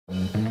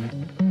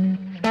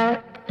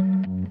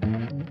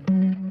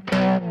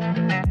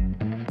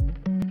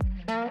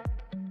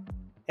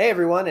Hey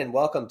everyone, and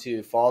welcome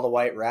to Follow the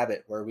White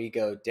Rabbit, where we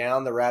go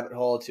down the rabbit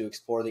hole to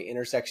explore the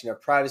intersection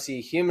of privacy,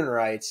 human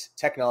rights,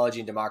 technology,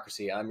 and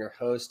democracy. I'm your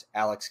host,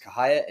 Alex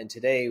Kahaya, and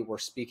today we're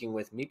speaking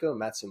with Miko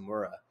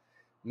Matsumura.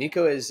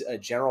 Miko is a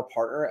general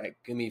partner at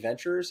Gumi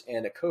Ventures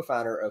and a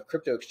co-founder of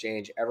crypto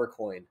exchange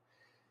Evercoin.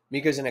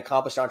 Miko is an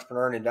accomplished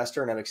entrepreneur and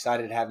investor, and I'm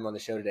excited to have him on the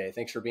show today.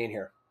 Thanks for being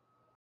here.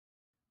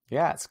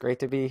 Yeah, it's great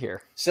to be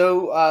here.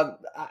 So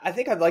I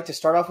think I'd like to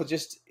start off with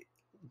just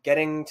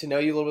getting to know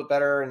you a little bit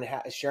better and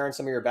sharing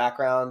some of your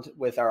background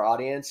with our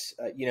audience.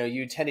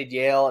 You attended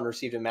Yale and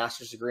received a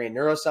master's degree in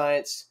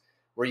neuroscience,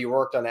 where you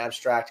worked on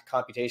abstract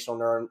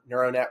computational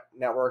neural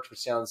networks, which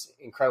sounds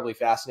incredibly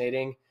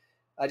fascinating.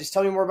 Just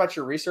tell me more about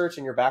your research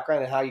and your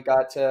background and how you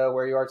got to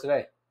where you are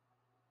today.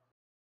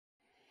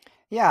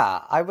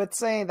 Yeah, I would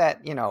say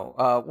that,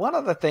 one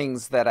of the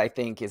things that I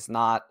think is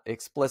not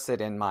explicit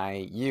in my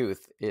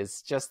youth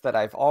is just that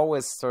I've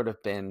always sort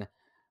of been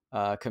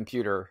a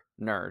computer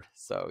nerd.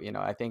 So,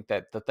 I think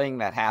that the thing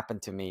that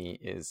happened to me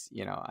is,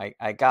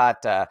 I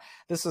got,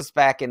 this was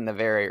back in the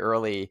very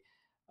early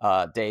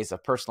days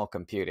of personal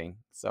computing.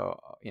 So,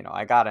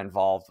 I got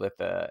involved with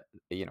a,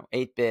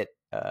 8-bit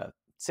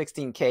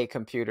 16K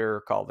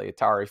computer called the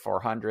Atari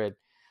 400.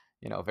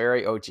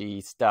 Very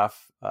OG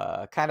stuff,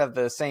 kind of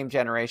the same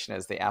generation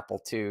as the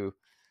Apple II,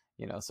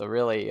 so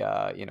really,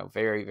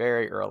 very,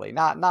 very early,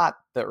 not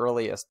the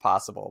earliest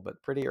possible,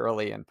 but pretty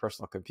early in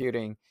personal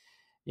computing,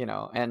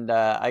 and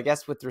I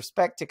guess with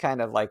respect to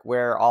kind of like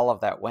where all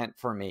of that went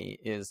for me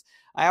is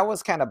I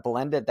always kind of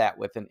blended that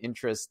with an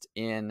interest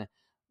in,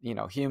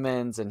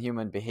 humans and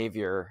human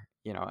behavior,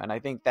 and I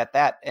think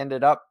that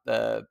ended up,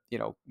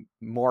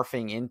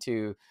 morphing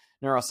into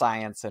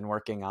neuroscience and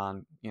working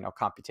on,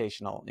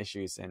 computational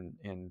issues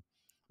in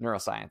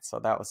neuroscience. So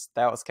that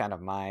was kind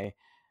of my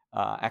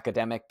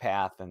academic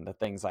path and the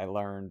things I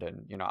learned.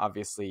 And,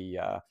 obviously,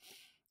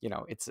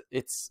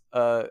 it's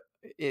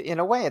in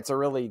a way, it's a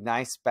really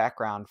nice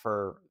background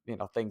for,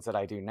 things that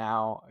I do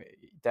now.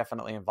 It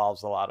definitely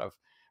involves a lot of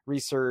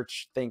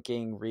research,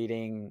 thinking,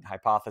 reading,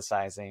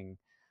 hypothesizing,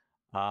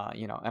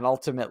 and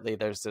ultimately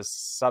there's this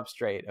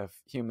substrate of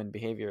human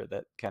behavior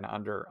that kind of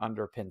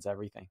underpins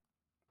everything.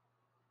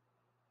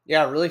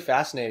 Yeah, really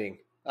fascinating.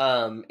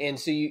 And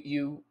so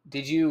you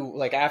did you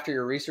like after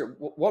your research,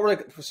 what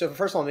were so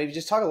first of all, maybe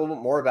just talk a little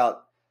bit more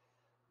about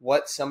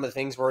what some of the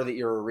things were that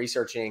you were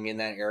researching in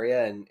that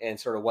area and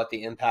sort of what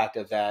the impact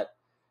of that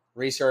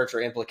research or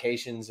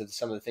implications of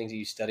some of the things that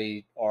you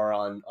studied are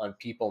on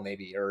people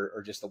maybe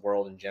or just the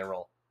world in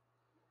general.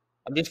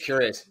 I'm just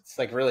curious. It's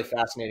like a really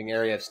fascinating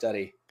area of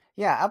study.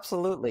 Yeah,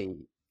 absolutely.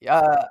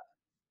 Uh,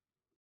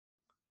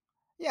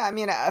 Yeah, I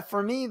mean,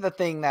 for me, the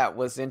thing that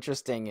was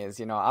interesting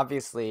is,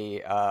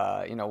 obviously,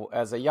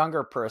 as a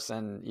younger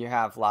person, you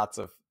have lots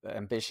of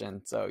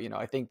ambition. So,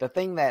 I think the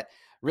thing that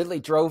really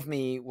drove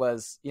me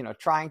was,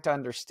 trying to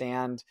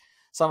understand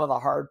some of the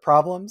hard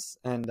problems.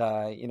 And,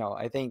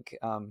 I think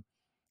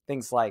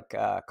things like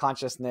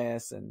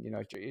consciousness and,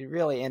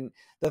 really, and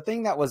the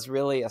thing that was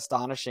really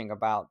astonishing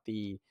about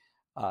the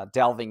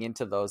delving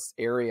into those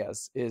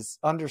areas is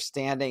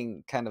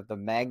understanding kind of the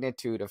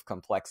magnitude of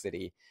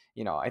complexity.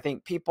 I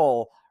think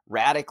people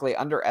radically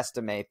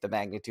underestimate the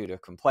magnitude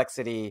of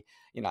complexity.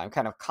 I'm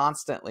kind of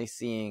constantly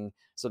seeing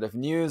sort of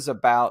news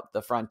about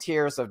the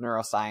frontiers of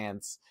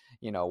neuroscience,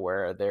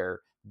 where they're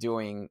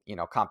doing,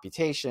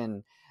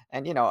 computation.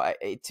 And,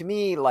 to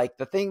me, like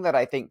the thing that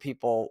I think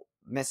people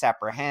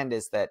misapprehend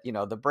is that,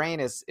 the brain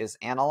is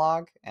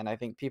analog, and I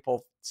think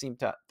people seem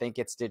to think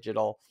it's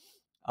digital.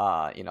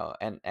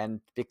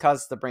 And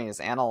because the brain is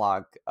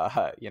analog,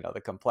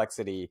 the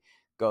complexity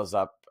goes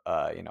up,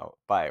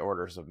 by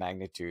orders of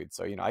magnitude.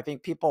 So, I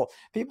think people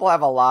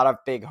have a lot of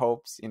big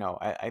hopes.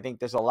 I think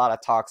there's a lot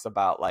of talks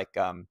about like,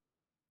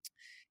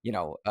 you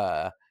know,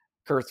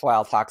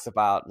 Kurzweil talks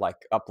about like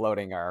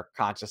uploading our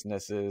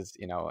consciousnesses,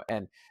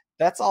 and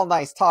that's all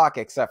nice talk,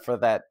 except for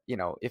that,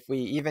 if we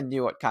even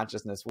knew what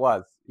consciousness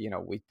was,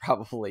 we'd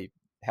probably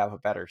have a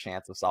better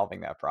chance of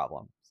solving that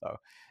problem. So,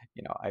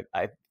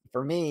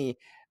 for me,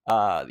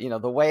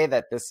 the way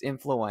that this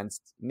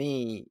influenced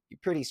me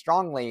pretty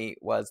strongly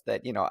was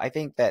that, I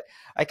think that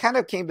I kind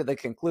of came to the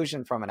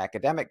conclusion from an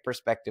academic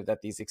perspective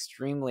that these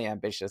extremely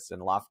ambitious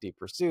and lofty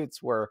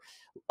pursuits were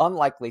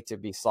unlikely to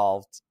be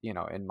solved,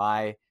 in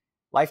my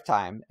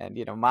lifetime. And,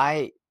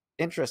 my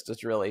interest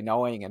is really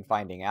knowing and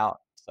finding out.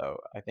 So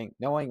I think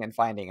knowing and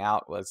finding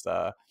out was,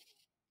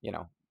 you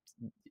know,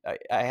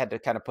 I had to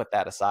kind of put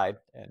that aside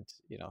and,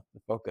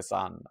 focus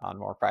on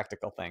more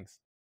practical things.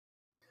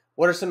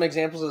 What are some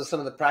examples of some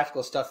of the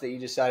practical stuff that you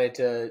decided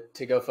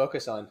to go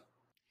focus on?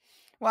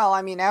 Well,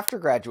 I mean, after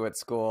graduate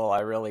school,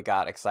 I really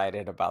got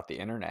excited about the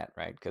internet,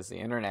 right? Because the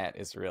internet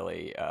is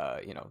really,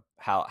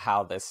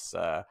 how this,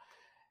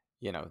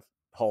 you know,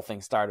 whole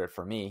thing started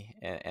for me.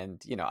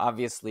 And,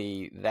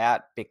 obviously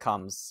that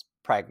becomes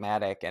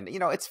pragmatic. And,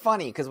 it's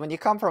funny because when you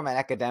come from an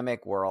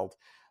academic world,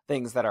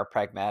 things that are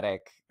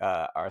pragmatic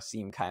are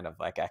seem kind of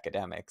like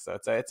academic. So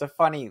it's a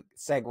funny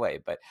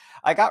segue. But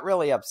I got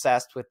really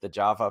obsessed with the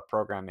Java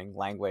programming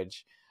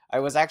language. I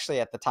was actually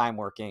at the time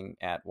working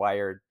at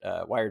Wired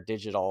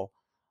Digital,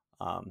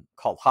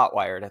 called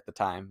Hotwired at the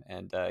time,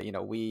 and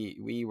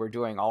we were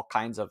doing all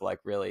kinds of like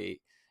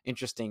really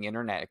interesting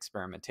internet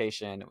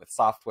experimentation with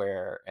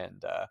software,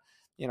 and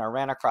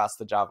ran across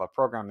the Java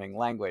programming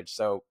language.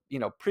 So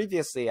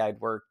previously I'd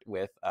worked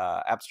with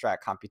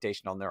abstract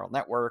computational neural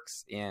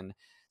networks in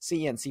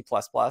C and C++,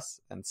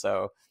 and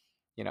so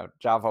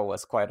Java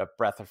was quite a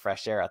breath of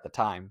fresh air at the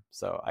time.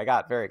 So I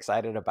got very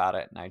excited about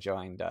it, and I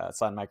joined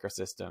Sun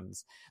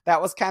Microsystems.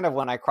 That was kind of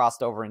when I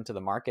crossed over into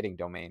the marketing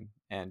domain.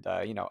 And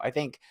I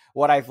think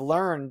what I've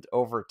learned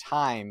over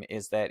time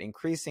is that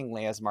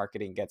increasingly, as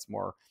marketing gets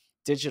more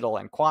digital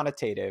and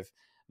quantitative,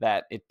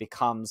 that it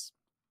becomes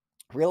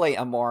really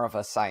a more of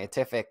a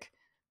scientific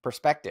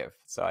perspective.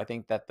 So I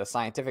think that the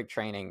scientific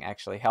training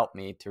actually helped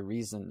me to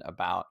reason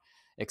about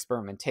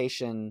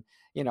experimentation,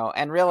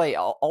 and really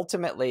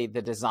ultimately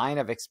the design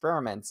of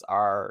experiments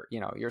are,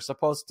 you're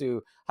supposed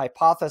to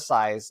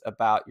hypothesize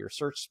about your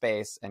search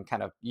space and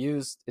kind of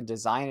use and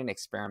design an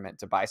experiment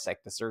to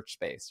bisect the search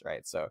space,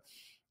 right? So,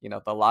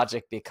 the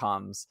logic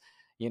becomes,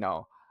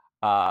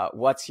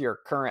 what's your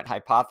current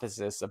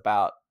hypothesis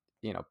about,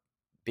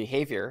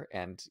 behavior,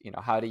 and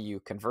how do you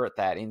convert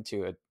that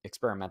into an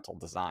experimental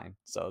design?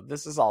 So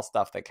this is all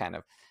stuff that kind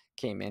of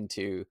came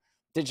into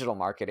digital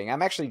marketing.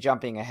 I'm actually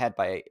jumping ahead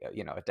by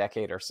a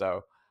decade or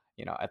so.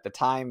 At the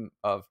time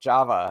of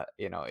Java,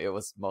 it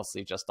was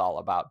mostly just all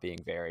about being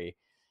very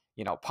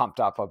pumped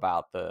up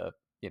about the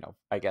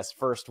I guess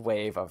first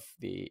wave of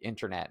the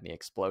internet and the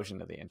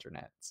explosion of the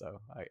internet.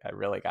 So I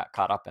really got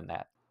caught up in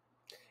that.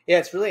 Yeah,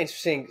 it's really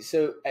interesting.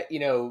 So,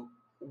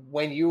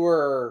 when you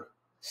were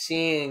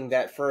seeing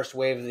that first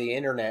wave of the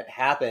internet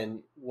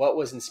happen, what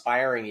was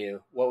inspiring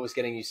you? What was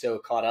getting you so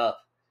caught up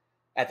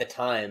at the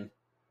time?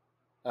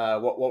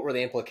 What were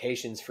the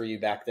implications for you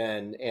back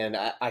then? And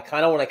I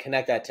kind of want to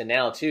connect that to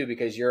now too,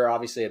 because you're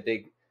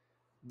obviously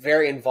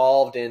very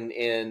involved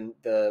in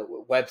the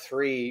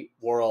Web3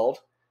 world.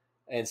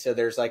 And so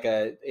there's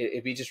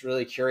it'd be just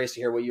really curious to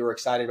hear what you were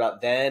excited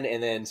about then,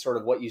 and then sort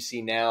of what you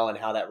see now and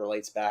how that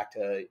relates back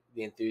to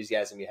the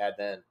enthusiasm you had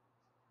then.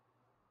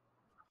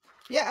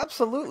 Yeah,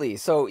 absolutely.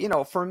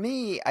 So, for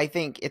me, I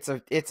think it's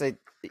a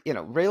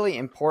really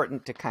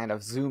important to kind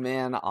of zoom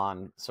in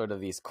on sort of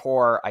these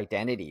core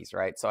identities,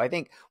 right? So I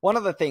think one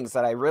of the things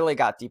that I really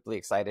got deeply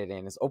excited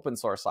in is open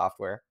source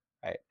software,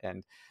 right?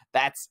 And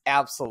that's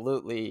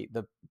absolutely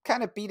the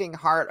kind of beating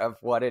heart of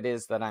what it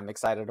is that I'm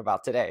excited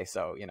about today.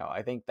 So,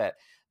 I think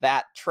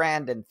that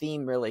trend and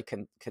theme really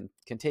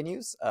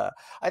continues.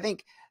 I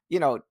think,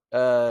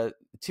 to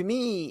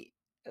me,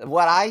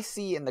 what I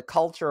see in the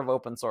culture of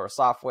open source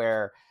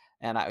software,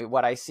 and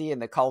what I see in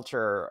the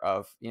culture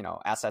of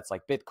assets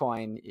like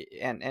Bitcoin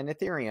and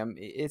Ethereum,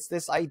 it's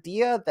this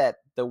idea that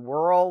the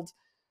world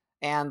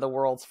and the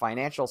world's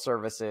financial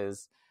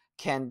services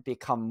can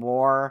become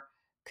more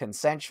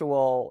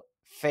consensual,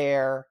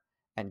 fair,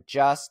 and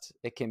just.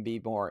 It can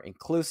be more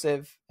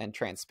inclusive and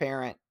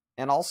transparent,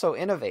 and also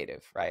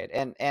innovative, right?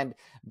 And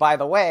by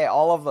the way,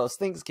 all of those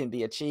things can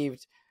be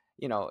achieved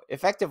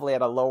effectively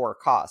at a lower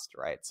cost,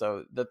 right?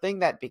 So the thing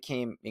that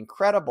became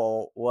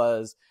incredible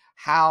was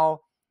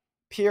how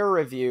peer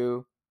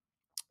review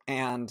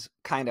and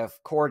kind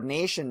of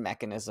coordination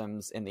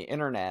mechanisms in the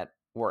internet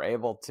were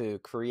able to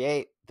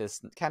create this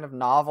kind of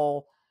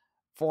novel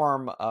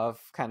form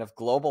of kind of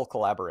global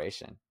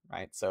collaboration,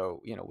 right?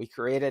 So, we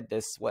created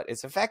this, what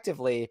is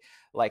effectively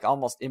like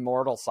almost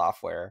immortal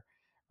software,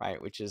 right?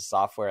 Which is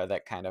software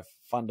that kind of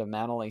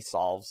fundamentally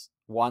solves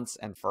once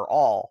and for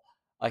all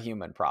a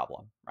human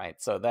problem, right?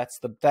 So that's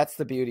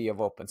the beauty of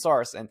open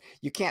source, and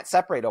you can't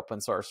separate open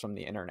source from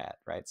the internet,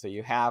 right? So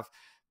you have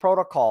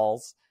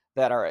protocols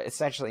that are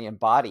essentially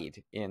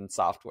embodied in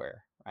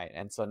software, right?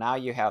 And so now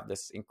you have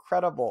this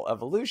incredible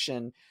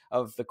evolution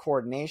of the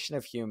coordination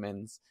of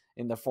humans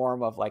in the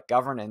form of like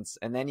governance,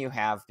 and then you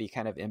have the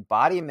kind of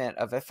embodiment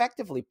of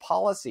effectively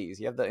policies.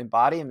 You have the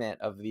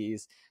embodiment of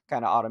these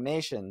kind of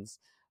automations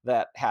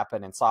that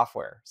happen in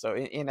software. So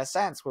in a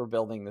sense, we're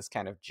building this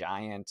kind of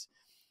giant,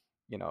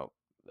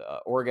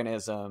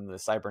 organism, the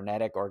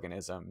cybernetic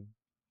organism,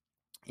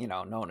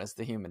 known as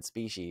the human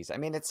species. I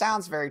mean, it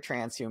sounds very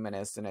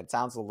transhumanist, and it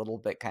sounds a little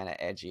bit kind of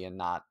edgy and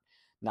not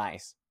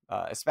nice,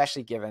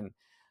 especially given,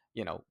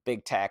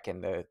 big tech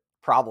and the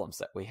problems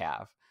that we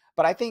have.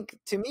 But I think,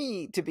 to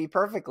me, to be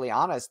perfectly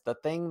honest, the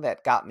thing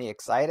that got me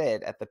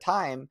excited at the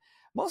time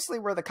mostly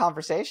were the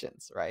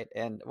conversations, right?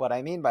 And what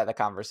I mean by the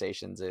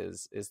conversations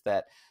is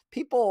that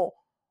people,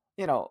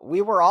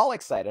 we were all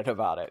excited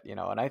about it,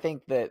 and I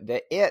think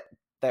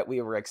that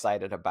we were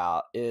excited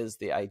about is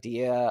the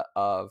idea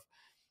of,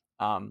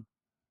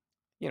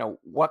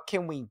 what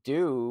can we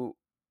do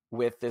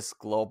with this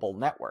global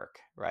network,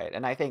 right?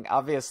 And I think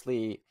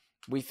obviously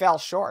we fell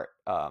short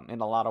in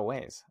a lot of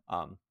ways.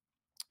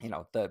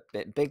 The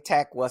big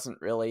tech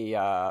wasn't really,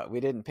 we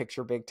didn't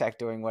picture big tech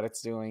doing what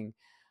it's doing.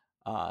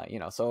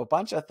 So a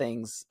bunch of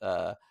things,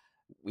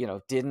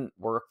 didn't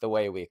work the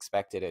way we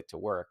expected it to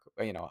work.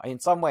 In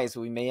some ways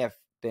we may have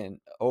been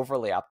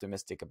overly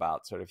optimistic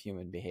about sort of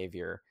human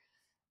behavior,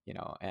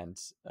 and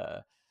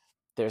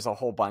there's a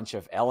whole bunch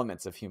of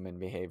elements of human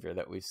behavior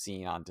that we've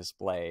seen on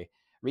display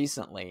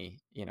recently,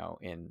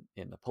 in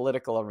the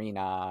political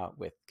arena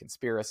with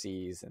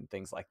conspiracies and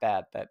things like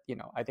that,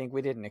 I think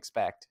we didn't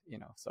expect,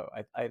 so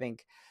I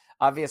think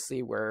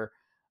obviously we're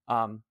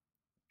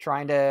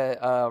trying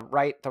to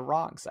right the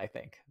wrongs. I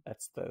think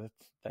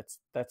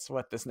that's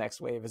what this next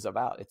wave is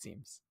about, it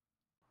seems.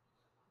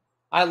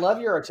 I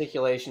love your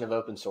articulation of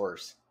open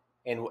source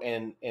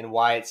and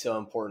why it's so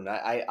important.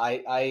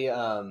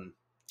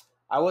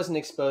 I wasn't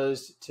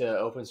exposed to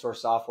open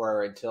source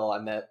software until I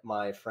met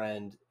my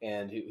friend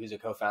and who's a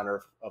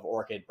co-founder of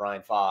Orchid,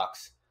 Brian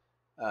Fox,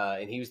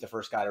 and he was the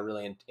first guy to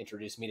really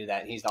introduce me to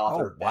that. And he's the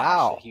author Oh, of Bash,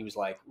 so wow. he was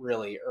like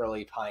really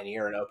early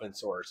pioneer in open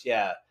source.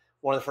 Yeah,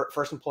 one of the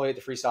first employee at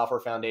the Free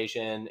Software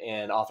Foundation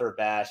and author of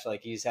Bash.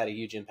 Like he's had a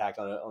huge impact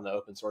on the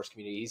open source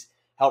community. He's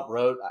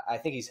I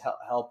think he's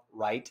helped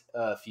write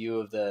a few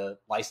of the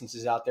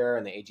licenses out there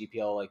and the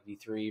AGPL like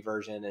v3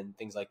 version and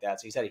things like that.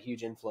 So he's had a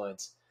huge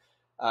influence.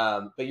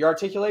 But your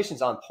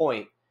articulation's on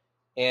point,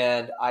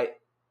 and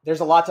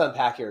there's a lot to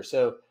unpack here.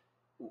 So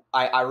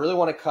I really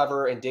want to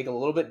cover and dig a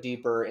little bit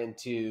deeper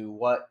into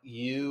what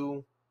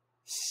you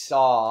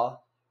saw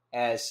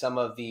as some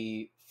of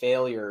the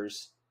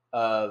failures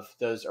of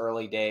those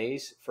early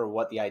days for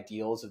what the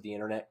ideals of the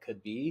internet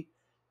could be,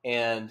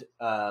 and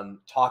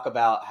talk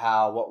about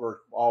how what we're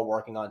all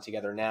working on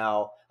together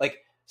now. Like,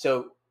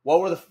 so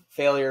what were the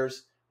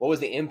failures? What was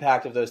the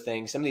impact of those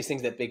things? Some of these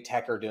things that big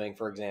tech are doing,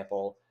 for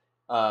example.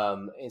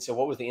 And so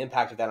what was the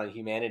impact of that on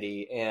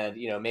humanity? And,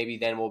 maybe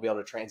then we'll be able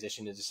to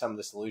transition into some of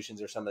the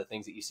solutions or some of the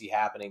things that you see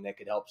happening that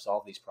could help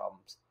solve these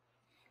problems.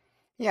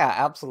 Yeah,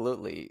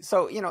 absolutely.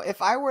 So,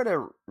 if I were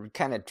to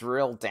kind of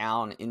drill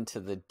down into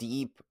the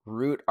deep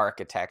root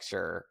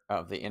architecture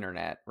of the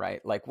internet,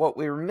 right? Like what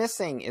we're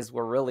missing is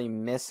we're really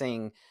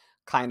missing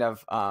kind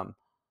of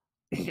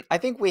I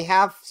think we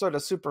have sort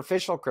of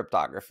superficial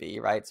cryptography,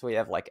 right? So we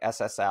have like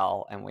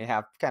SSL, and we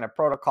have kind of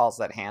protocols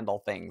that handle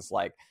things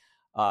like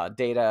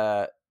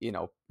data,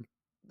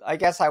 I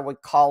guess I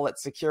would call it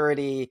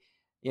security,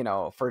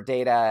 for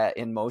data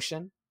in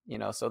motion.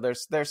 So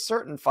there's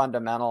certain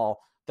fundamental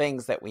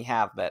things that we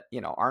have that,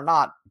 are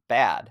not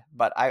bad.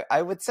 But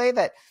I would say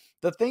that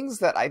the things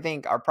that I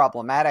think are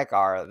problematic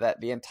are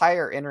that the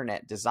entire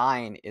internet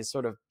design is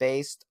sort of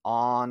based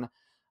on,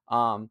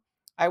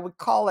 I would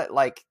call it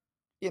like,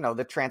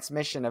 the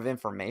transmission of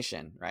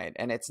information, right?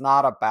 And it's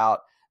not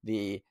about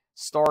the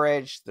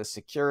storage, the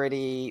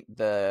security,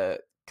 the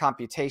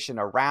computation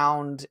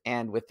around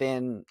and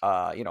within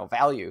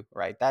value,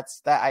 right?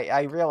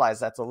 I realize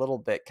that's a little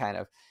bit kind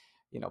of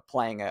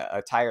playing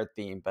a tired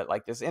theme, but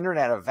like this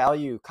internet of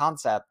value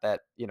concept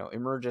that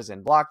emerges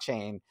in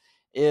blockchain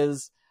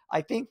is,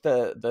 I think,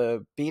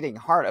 the beating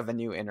heart of a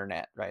new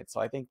internet, right?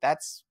 So I think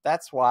that's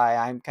why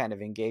I'm kind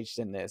of engaged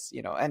in this,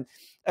 and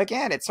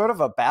again, it's sort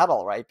of a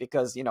battle, right?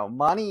 Because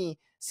money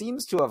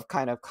seems to have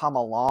kind of come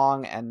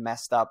along and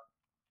messed up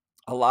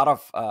a lot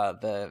of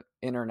the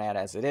internet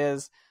as it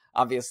is.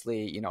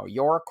 Obviously,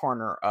 your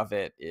corner of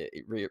it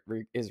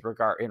is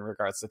in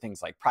regards to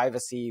things like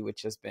privacy,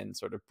 which has been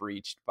sort of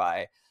breached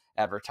by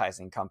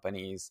advertising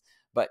companies.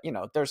 But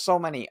there's so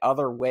many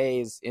other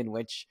ways in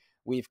which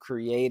we've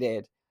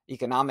created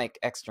economic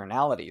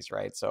externalities,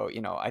 right? So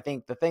I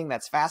think the thing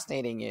that's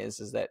fascinating is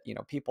that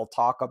people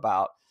talk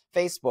about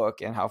Facebook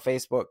and how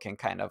Facebook can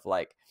kind of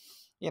like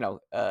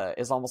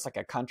is almost like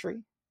a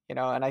country.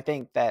 And I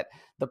think that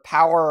the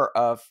power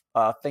of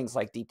things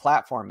like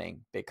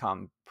deplatforming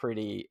become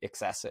pretty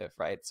excessive,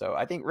 right? So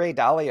I think Ray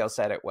Dalio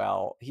said it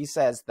well. He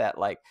says that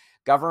like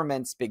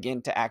governments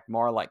begin to act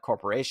more like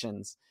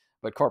corporations,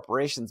 but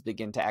corporations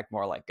begin to act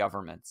more like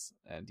governments.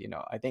 And,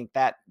 I think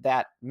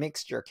that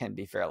mixture can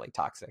be fairly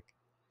toxic.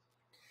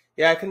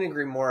 Yeah, I couldn't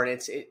agree more. And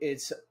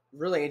it's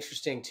really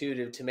interesting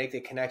too to make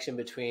the connection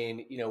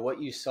between what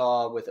you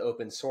saw with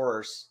open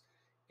source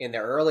in the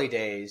early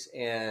days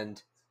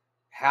and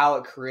how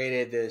it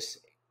created this,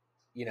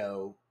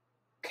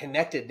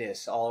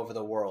 connectedness all over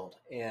the world,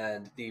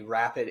 and the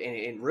rapid, and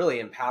it really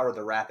empowered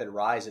the rapid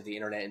rise of the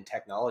internet and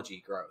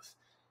technology growth.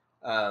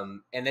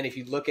 And then if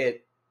you look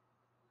at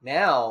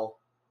now,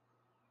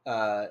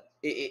 so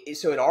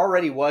it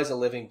already was a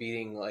living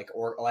being, like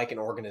an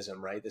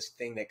organism, right? This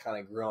thing that kind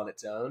of grew on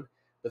its own.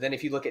 But then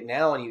if you look at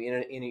now and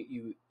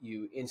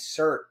you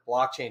insert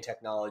blockchain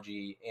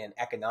technology and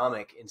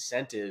economic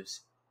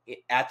incentives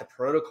at the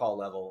protocol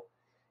level,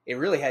 it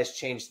really has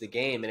changed the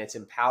game, and it's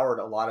empowered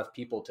a lot of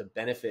people to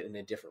benefit in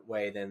a different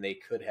way than they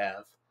could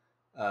have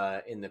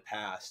in the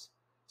past.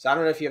 So I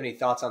don't know if you have any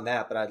thoughts on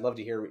that, but I'd love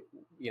to hear,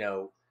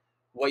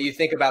 what you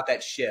think about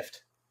that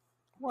shift.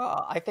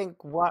 Well, I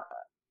think one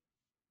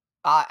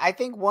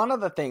of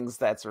the things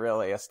that's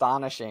really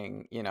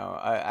astonishing,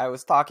 I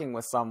was talking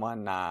with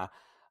someone,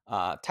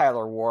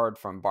 Tyler Ward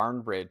from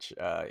Barnbridge,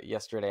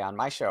 yesterday on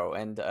my show,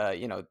 and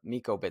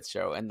Miko Bit's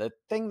show, and the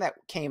thing that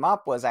came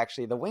up was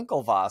actually the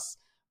Winklevoss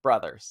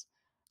brothers,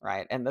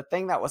 right? And the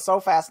thing that was so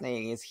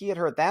fascinating is he had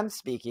heard them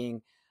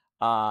speaking,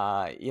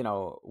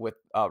 with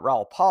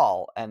Raoul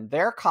Paul, and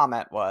their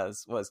comment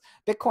was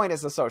Bitcoin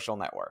is a social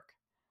network.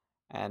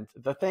 And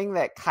the thing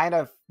that kind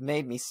of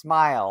made me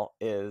smile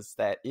is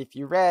that if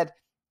you read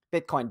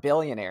Bitcoin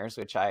Billionaires,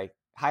 which I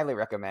highly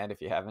recommend if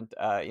you haven't,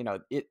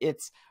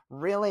 it's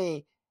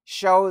really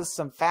shows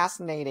some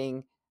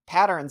fascinating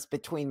patterns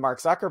between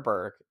Mark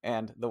Zuckerberg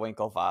and the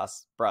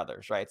Winklevoss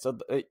brothers, right? So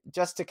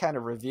just to kind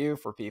of review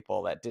for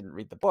people that didn't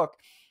read the book,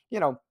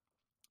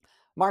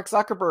 Mark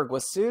Zuckerberg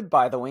was sued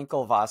by the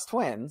Winklevoss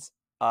twins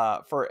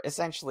for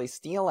essentially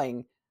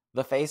stealing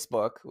the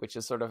Facebook, which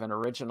is sort of an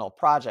original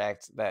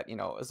project that,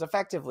 was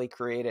effectively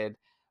created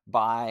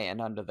by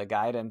and under the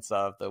guidance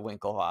of the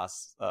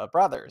Winklevoss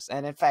brothers.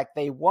 And in fact,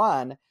 they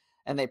won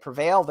and they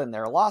prevailed in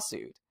their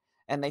lawsuit.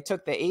 And they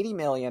took the $80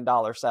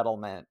 million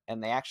settlement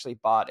and they actually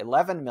bought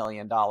 $11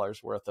 million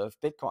worth of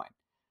Bitcoin,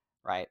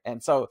 right?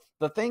 And so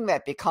the thing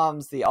that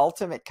becomes the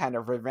ultimate kind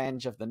of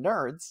revenge of the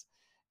nerds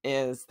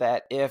is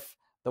that if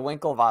the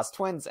Winklevoss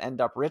twins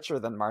end up richer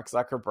than Mark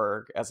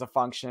Zuckerberg as a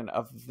function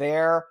of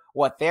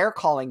what they're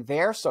calling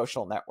their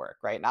social network,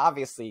 right? And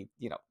obviously,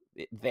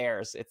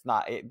 theirs,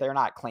 they're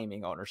not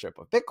claiming ownership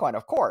of Bitcoin,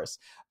 of course,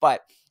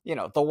 but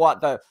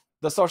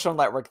the social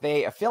network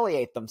they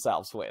affiliate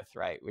themselves with,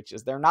 right? Which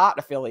is they're not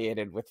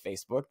affiliated with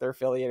Facebook, they're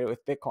affiliated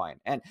with Bitcoin.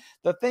 And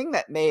the thing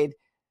that made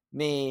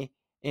me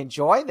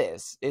enjoy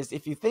this is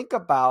if you think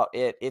about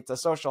it, it's a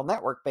social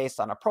network based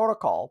on a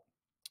protocol.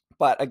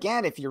 But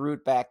again, if you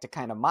root back to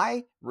kind of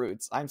my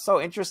roots, I'm so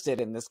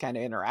interested in this kind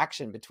of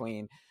interaction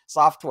between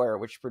software,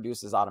 which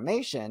produces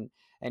automation,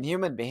 and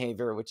human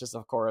behavior, which is,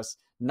 of course,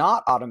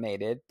 not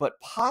automated, but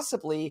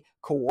possibly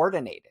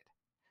coordinated.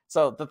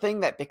 So the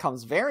thing that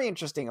becomes very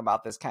interesting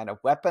about this kind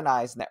of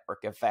weaponized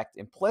network effect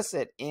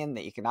implicit in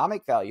the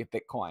economic value of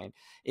Bitcoin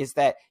is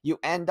that you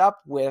end up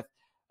with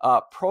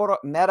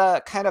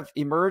meta kind of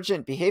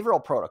emergent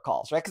behavioral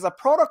protocols, right? Because a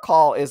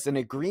protocol is an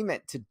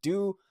agreement to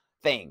do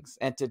things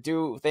and to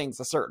do things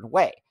a certain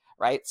way,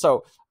 right?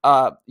 So,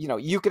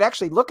 you could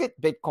actually look at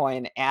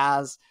Bitcoin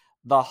as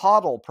the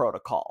HODL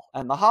protocol.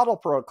 And the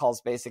HODL protocol is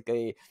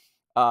basically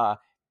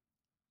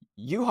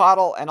you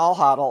HODL and I'll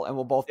HODL and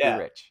we'll both be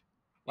rich.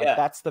 Like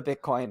that's the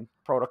Bitcoin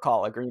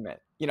protocol agreement.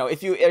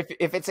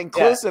 If it's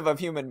inclusive of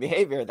human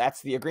behavior,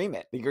 that's the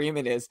agreement. The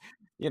agreement is,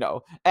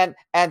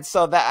 and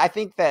so that I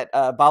think that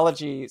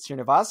Balaji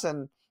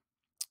Srinivasan,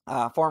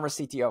 former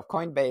CTO of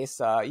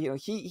Coinbase,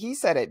 he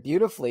said it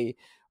beautifully,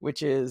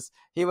 which is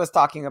he was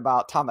talking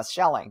about Thomas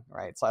Schelling,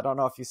 right? So I don't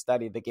know if you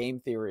study the game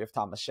theory of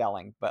Thomas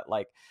Schelling, but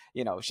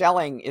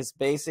Schelling is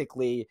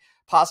basically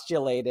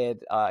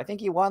postulated, I think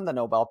he won the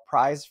Nobel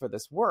Prize for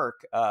this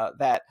work,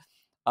 that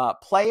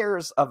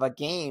players of a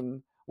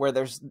game where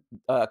there's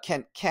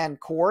can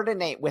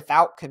coordinate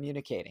without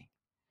communicating,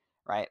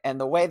 right? And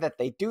the way that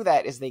they do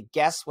that is they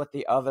guess what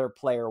the other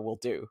player will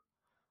do.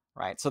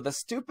 Right. So the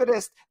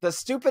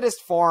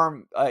stupidest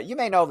form, you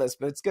may know this,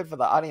 but it's good for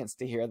the audience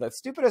to hear. The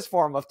stupidest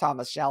form of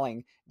Thomas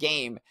Schelling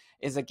game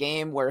is a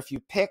game where if you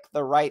pick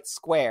the right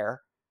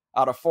square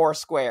out of 4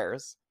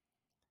 squares,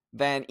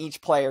 then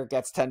each player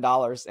gets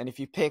 $10. And if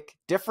you pick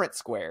different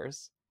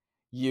squares,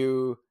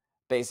 you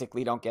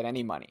basically don't get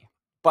any money.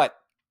 But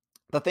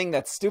the thing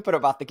that's stupid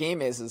about the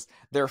game is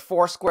there are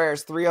 4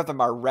 squares, 3 of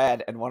them are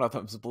red and 1 of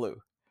them's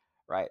blue.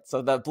 Right.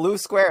 So the blue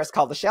square is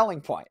called the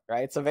Schelling point,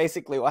 right? So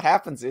basically what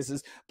happens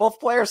is both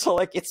players are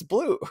like, it's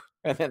blue,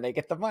 and then they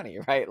get the money,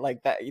 right?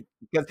 Like that,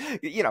 because,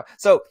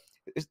 so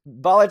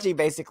Balaji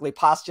basically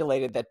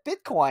postulated that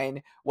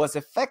Bitcoin was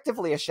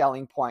effectively a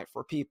Schelling point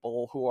for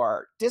people who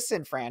are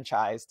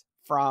disenfranchised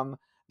from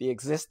the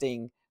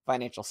existing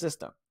financial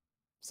system.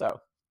 So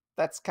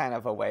that's kind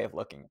of a way of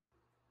looking.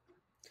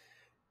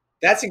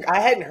 I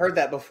hadn't heard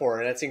that before,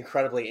 and that's an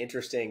incredibly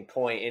interesting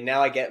point. And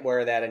now I get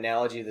where that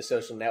analogy of the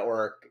social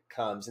network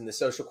comes and the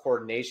social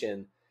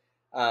coordination.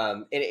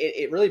 And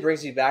it really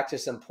brings me back to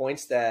some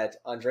points that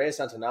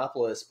Andreas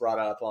Antonopoulos brought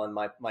up on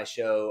my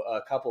show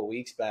a couple of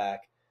weeks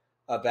back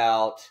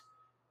about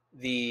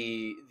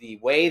the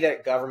way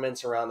that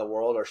governments around the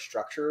world are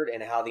structured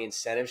and how the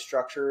incentive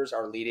structures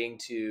are leading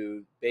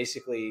to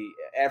basically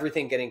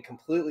everything getting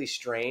completely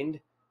strained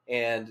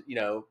and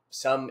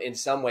in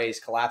some ways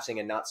collapsing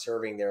and not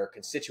serving their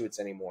constituents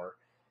anymore,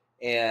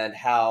 and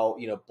how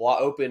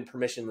open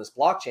permissionless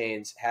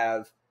blockchains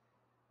have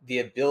the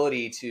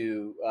ability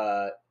to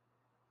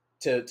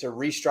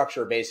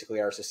restructure basically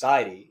our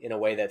society in a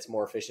way that's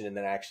more efficient and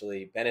that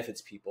actually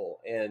benefits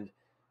people. And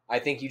I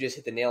think you just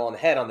hit the nail on the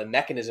head on the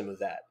mechanism of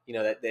that.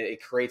 That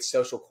it creates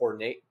social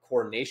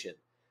coordination.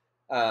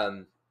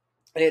 And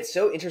it's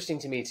so interesting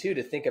to me too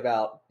to think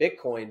about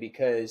Bitcoin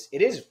because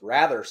it is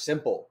rather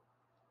simple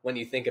when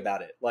you think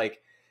about it.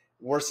 Like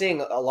we're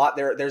seeing a lot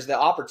there. There's the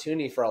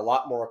opportunity for a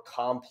lot more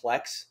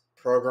complex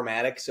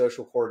programmatic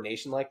social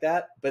coordination like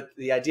that. But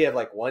the idea of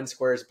like 1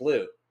 square is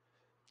blue.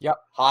 Yep.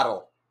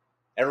 HODL.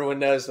 Everyone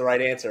knows the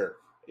right answer.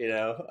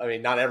 I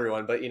mean, not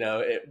everyone, but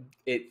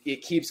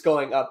it keeps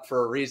going up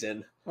for a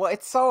reason. Well,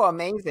 it's so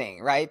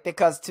amazing, right?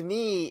 Because to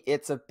me,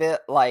 it's a bit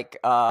like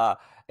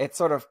it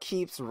sort of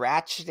keeps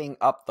ratcheting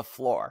up the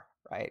floor,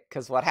 right?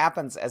 Because what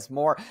happens as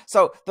more,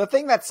 so the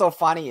thing that's so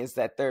funny is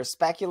that there's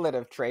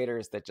speculative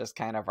traders that just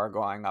kind of are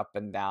going up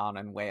and down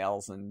and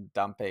whales and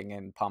dumping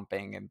and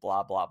pumping and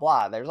blah blah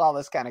blah. There's all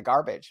this kind of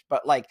garbage,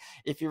 but like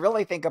if you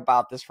really think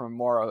about this from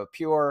more of a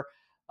pure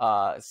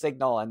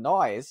signal and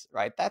noise,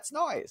 right? That's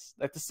noise.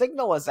 Like the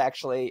signal is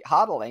actually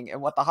hodling,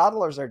 and what the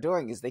hodlers are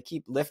doing is they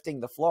keep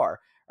lifting the floor,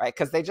 right?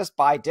 Because they just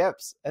buy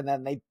dips and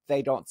then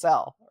they don't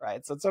sell,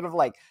 right? So it's sort of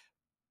like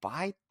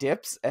buy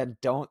dips and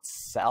don't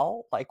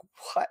sell. Like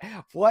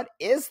what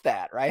is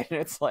that, right?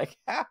 And it's like,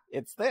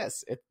 it's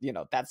this.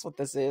 That's what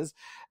this is.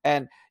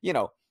 And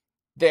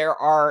there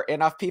are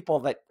enough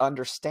people that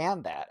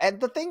understand that. And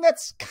the thing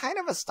that's kind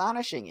of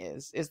astonishing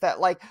is that,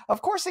 like,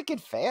 of course it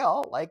could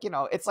fail. Like,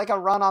 it's like a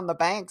run on the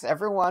banks.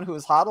 Everyone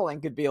who's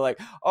hodling could be like,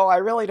 oh, I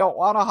really don't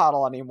want to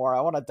hodl anymore.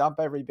 I want to dump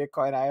every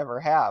Bitcoin I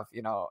ever have,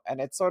 and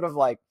it's sort of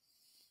like,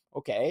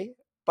 okay.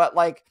 But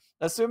like,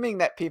 assuming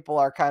that people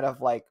are kind of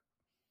like,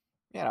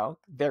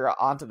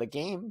 they're onto the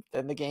game,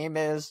 then the game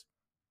is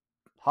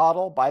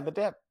hodl, buy the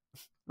dip,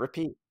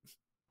 repeat.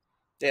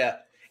 Yeah.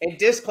 And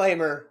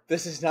disclaimer,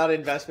 this is not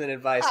investment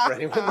advice for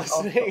anyone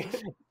listening.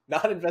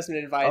 Not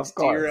investment advice.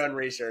 Do your own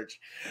research.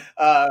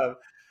 So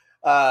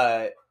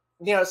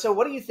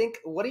what do you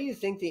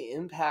think the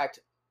impact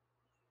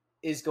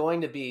is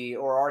going to be,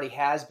 or already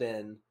has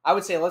been? I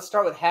would say let's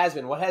start with has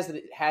been. What has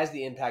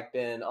the impact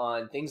been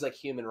on things like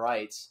human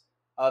rights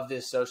of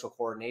this social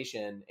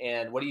coordination,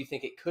 and what do you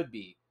think it could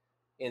be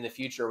in the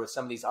future with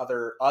some of these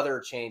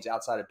other chains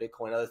outside of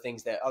Bitcoin, other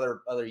things that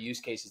other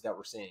use cases that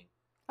we're seeing?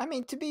 I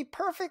mean, to be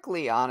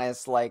perfectly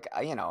honest, like,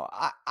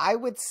 I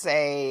would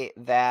say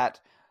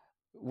that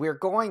we're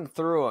going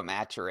through a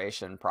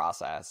maturation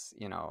process,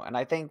 and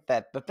I think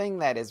that the thing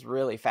that is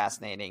really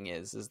fascinating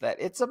is that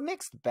it's a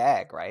mixed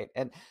bag, right?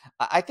 And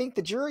I think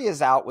the jury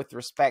is out with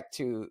respect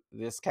to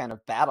this kind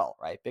of battle,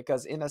 right?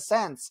 Because in a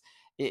sense,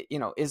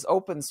 is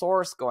open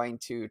source going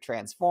to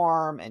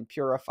transform and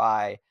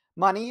purify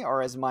money,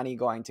 or is money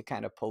going to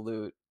kind of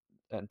pollute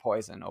and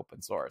poison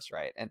open source,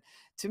 right? And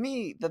to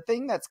me, the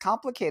thing that's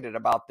complicated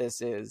about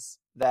this is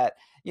that,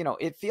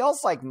 it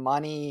feels like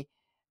money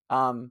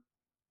kind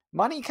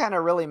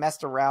of really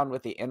messed around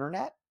with the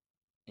internet,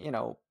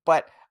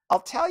 but I'll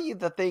tell you,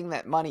 the thing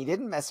that money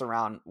didn't mess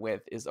around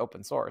with is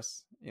open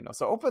source.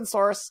 So open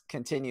source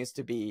continues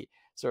to be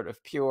sort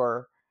of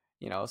pure.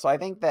 So I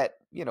think that,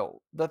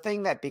 the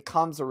thing that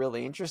becomes a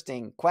really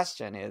interesting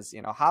question is,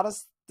 how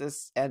does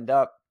this end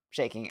up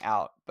shaking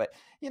out? But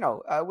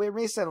we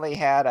recently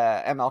had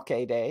a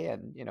MLK Day,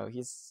 and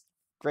he's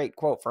great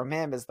quote from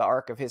him is, the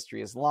arc of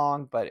history is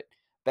long, but it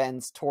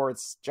bends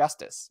towards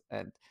justice.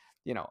 And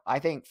I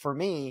think for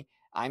me,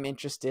 I'm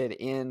interested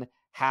in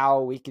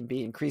how we can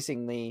be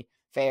increasingly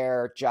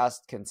fair,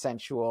 just,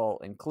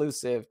 consensual,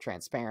 inclusive,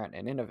 transparent,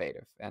 and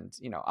innovative. And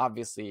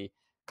obviously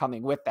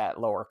coming with that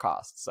lower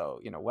cost.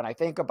 So when I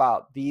think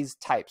about these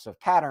types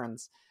of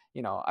patterns,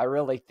 I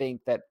really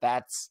think that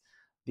that's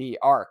the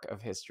arc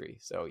of history.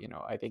 So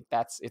I think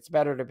it's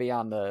better to be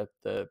on the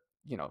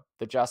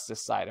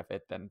justice side of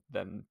it than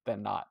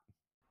not.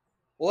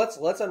 Well,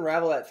 let's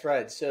unravel that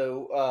thread.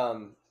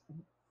 So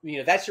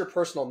that's your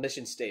personal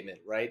mission statement,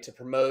 right? To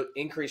promote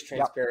increased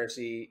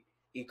transparency,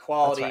 yep,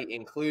 equality, right,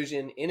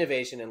 inclusion,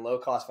 innovation, and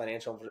low-cost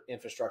financial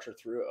infrastructure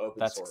through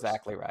open source. That's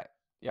exactly right.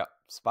 Yep,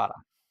 spot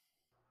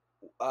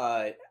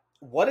on.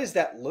 What does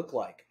that look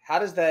like?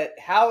 How is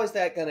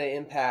that going to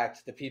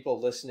impact the people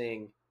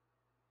listening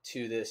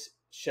to this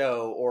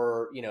show,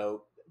 or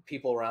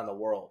people around the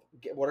world?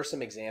 What are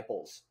some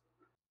examples?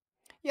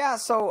 Yeah,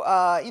 so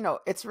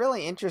it's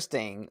really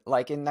interesting.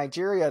 Like in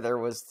Nigeria, there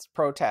was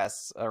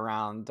protests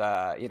around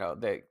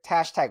the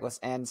hashtag was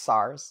end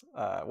SARS.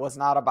 Was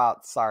not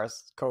about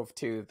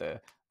SARS-CoV-2,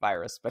 the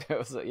virus, but it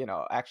was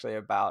actually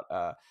about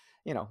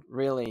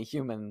really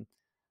human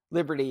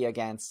liberty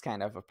against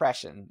kind of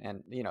oppression.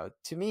 And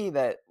to me,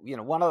 that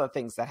one of the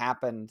things that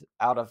happened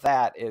out of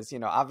that is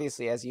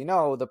obviously, as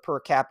the per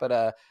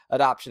capita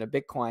adoption of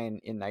Bitcoin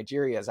in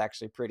Nigeria is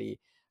actually pretty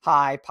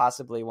high,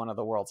 possibly one of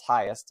the world's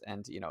highest.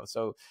 And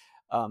so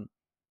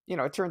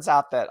it turns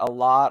out that a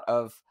lot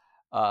of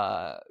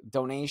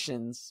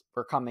donations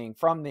were coming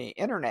from the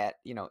internet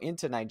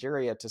into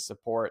Nigeria to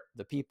support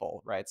the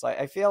people, right? So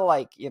I feel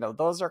like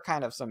those are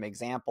kind of some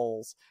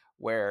examples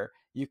where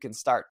you can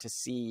start to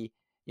see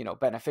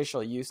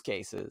beneficial use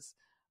cases.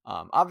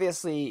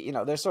 Obviously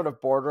there's sort of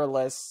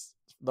borderless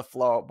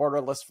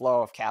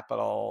flow of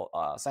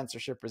capital,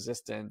 censorship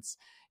resistance,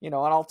 and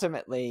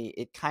ultimately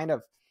it kind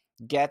of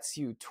gets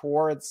you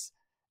towards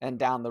and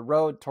down the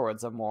road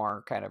towards a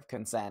more kind of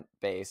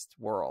consent-based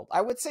world.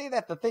 I would say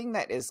that the thing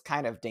that is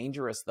kind of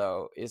dangerous,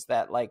 though, is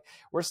that like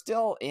we're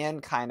still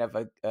in kind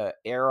of a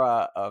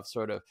era of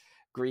sort of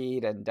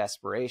greed and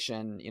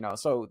desperation.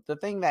 So the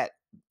thing that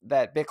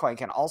Bitcoin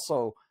can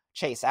also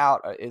chase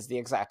out is the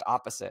exact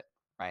opposite,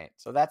 right?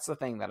 So that's the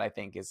thing that I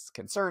think is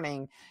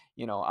concerning.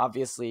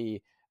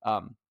 Obviously,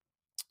 one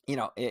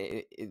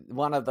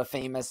of the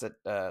famous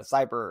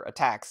cyber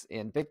attacks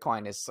in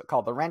Bitcoin is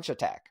called the wrench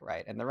attack,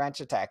 right? And the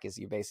wrench attack is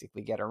you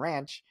basically get a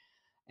wrench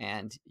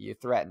and you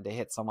threaten to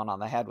hit someone on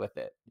the head with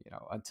it,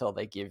 until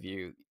they give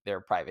you their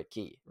private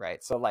key,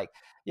 right? So like,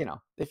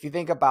 if you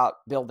think about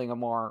building a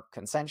more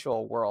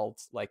consensual world,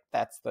 like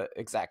that's the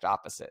exact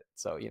opposite.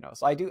 So,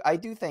 so I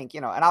do think,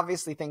 and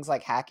obviously things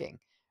like hacking,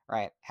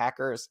 right?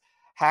 Hackers,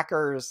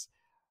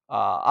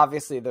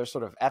 obviously there's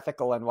sort of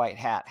ethical and white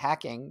hat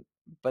hacking,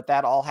 but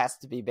that all has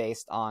to be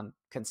based on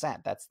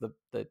consent. That's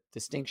the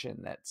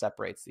distinction that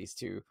separates these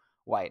two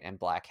white and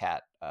black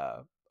hat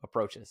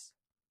approaches.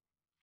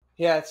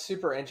 Yeah, it's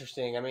super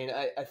interesting. I mean,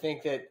 I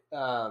think that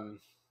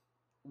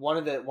one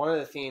of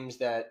the themes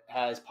that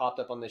has popped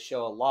up on the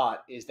show a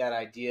lot is that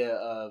idea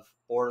of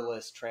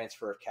borderless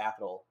transfer of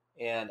capital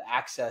and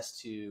access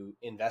to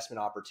investment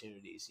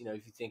opportunities.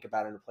 If you think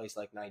about it in a place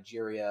like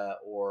Nigeria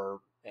or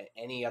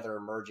any other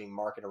emerging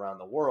market around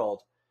the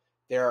world,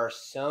 there are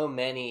so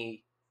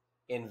many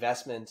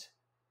investment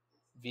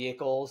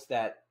vehicles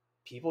that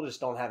people just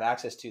don't have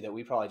access to, that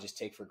we probably just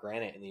take for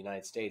granted in the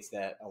United States,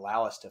 that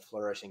allow us to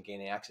flourish and gain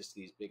access to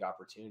these big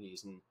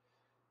opportunities. And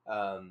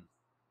um,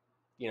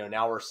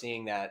 now we're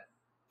seeing that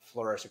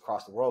flourish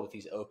across the world with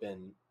these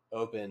open,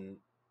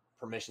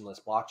 permissionless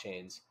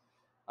blockchains.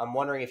 I'm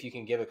wondering if you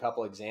can give a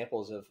couple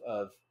examples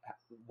of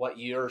what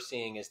you're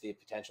seeing as the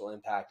potential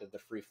impact of the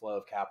free flow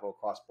of capital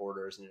across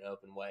borders in an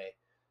open way.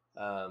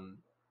 Um,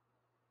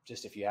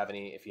 just if you have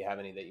any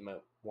that you might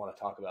want to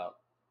talk about.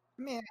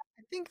 I mean,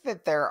 I think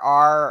that they're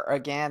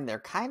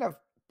kind of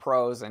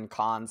pros and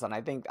cons, and I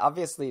think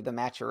obviously the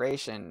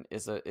maturation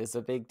is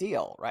a big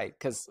deal, right?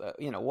 Because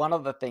one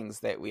of the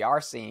things that we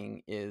are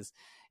seeing is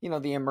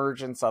the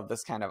emergence of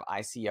this kind of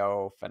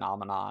ICO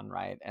phenomenon,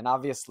 right? And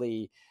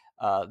obviously,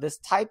 this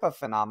type of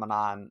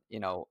phenomenon,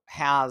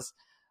 has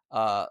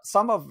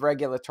some of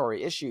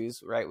regulatory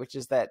issues, right? Which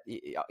is that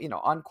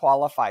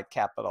unqualified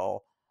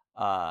capital,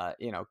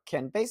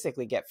 can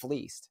basically get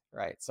fleeced,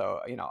 right? So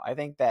I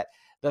think that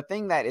the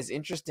thing that is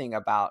interesting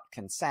about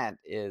consent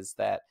is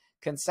that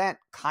consent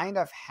kind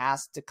of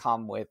has to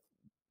come with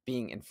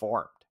being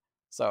informed.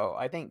 So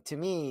I think to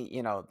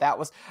me, I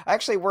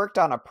actually worked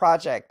on a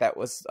project that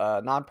was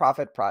a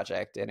nonprofit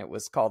project, and it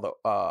was called the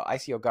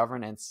ICO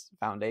Governance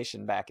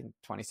Foundation back in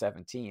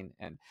 2017.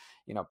 And,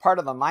 part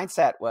of the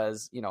mindset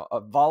was, a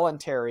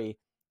voluntary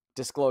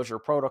disclosure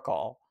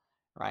protocol,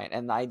 right?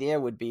 And the idea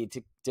would be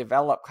to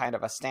develop kind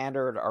of a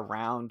standard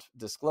around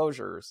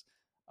disclosures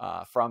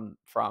from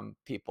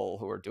people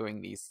who are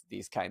doing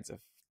these kinds of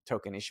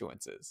token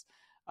issuances.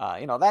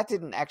 That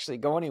didn't actually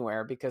go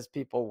anywhere because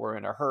people were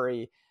in a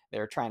hurry. They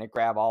were trying to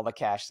grab all the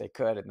cash they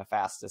could in the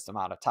fastest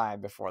amount of time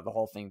before the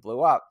whole thing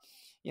blew up.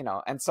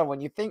 And so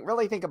when you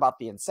really think about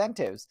the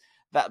incentives,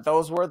 that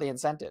those were the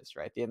incentives,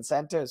 right? The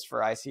incentives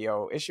for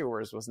ICO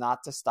issuers was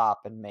not to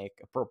stop and make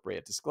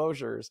appropriate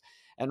disclosures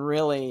and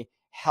really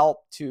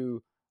help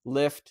to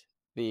lift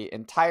the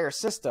entire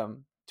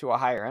system to a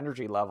higher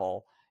energy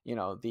level.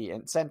 The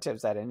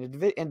incentives at an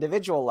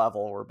individual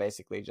level were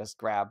basically just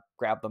grab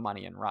the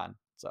money and run.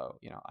 So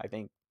I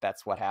think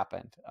that's what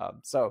happened.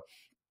 So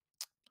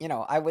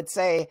I would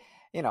say,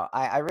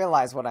 I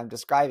realize what I'm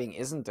describing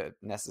isn't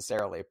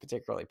necessarily a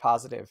particularly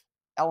positive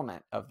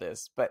element of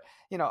this, but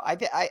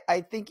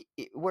I think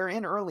we're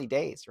in early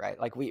days, right?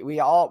 Like we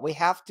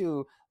have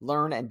to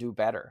learn and do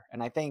better.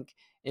 And I think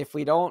if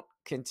we don't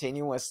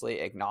continuously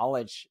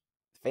acknowledge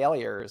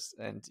failures,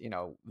 and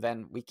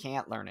then we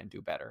can't learn and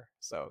do better.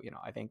 So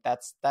I think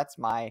that's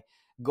my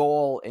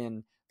goal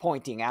in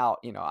pointing out.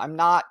 I'm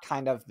not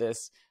kind of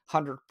this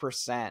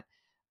 100%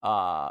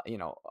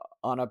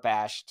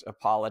 unabashed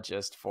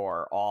apologist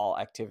for all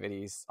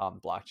activities on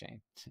blockchain.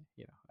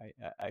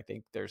 I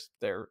think there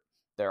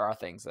are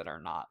things that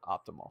are not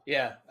optimal.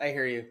 Yeah, I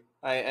hear you.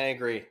 I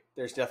agree.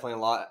 There's definitely a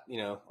lot,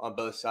 on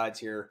both sides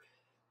here.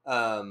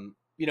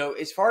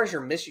 As far as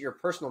your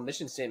personal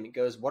mission statement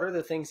goes, what are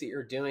the things that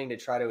you're doing to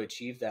try to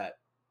achieve that?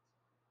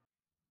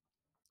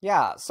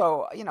 Yeah,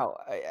 so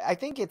I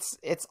think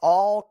it's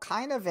all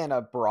kind of in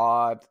a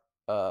broad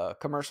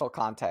commercial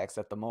context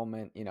at the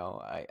moment.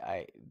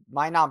 I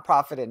my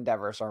nonprofit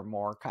endeavors are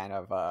more kind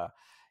of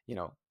you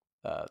know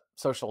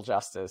social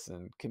justice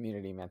and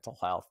community mental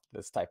health,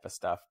 this type of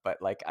stuff.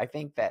 But like I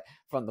think that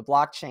from the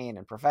blockchain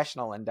and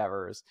professional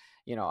endeavors,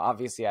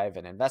 obviously I have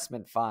an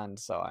investment fund,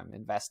 so I'm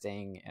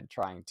investing and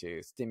trying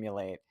to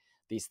stimulate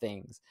these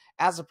things.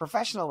 As a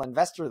professional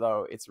investor,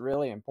 though, it's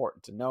really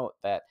important to note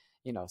that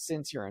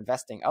since you're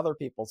investing other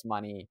people's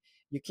money,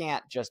 you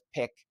can't just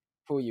pick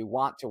who you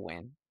want to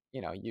win.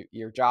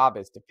 Your job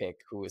is to pick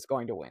who is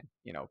going to win.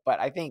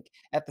 But I think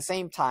at the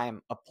same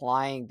time,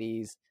 applying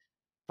these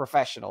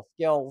professional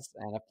skills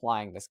and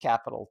applying this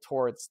capital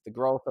towards the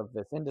growth of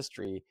this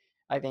industry,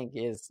 I think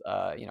is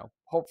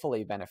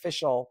hopefully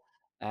beneficial,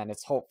 and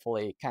it's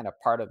hopefully kind of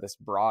part of this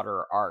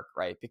broader arc,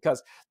 right?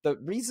 Because the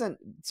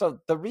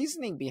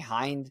reasoning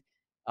behind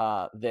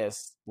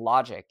this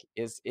logic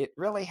is it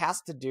really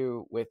has to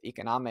do with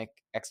economic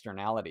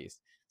externalities.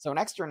 So an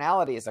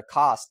externality is a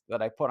cost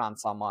that I put on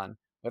someone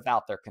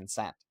without their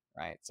consent,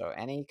 right? So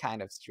any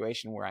kind of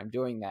situation where I'm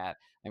doing that,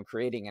 I'm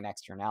creating an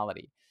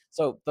externality.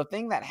 So the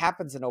thing that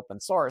happens in open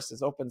source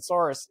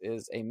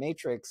is a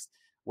matrix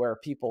where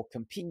people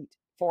compete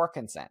for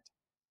consent,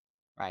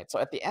 right? So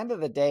at the end of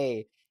the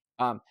day,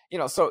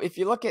 so if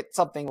you look at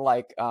something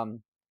like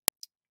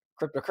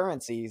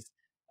cryptocurrencies,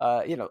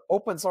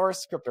 open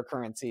source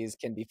cryptocurrencies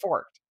can be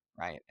forked,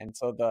 right? And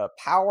so the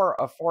power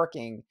of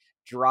forking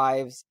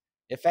drives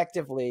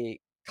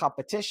effectively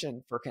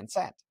competition for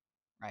consent,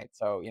 right?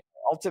 So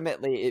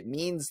ultimately, it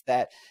means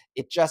that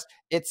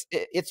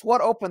it's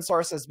what open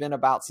source has been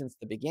about since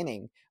the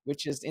beginning,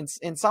 which is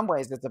in some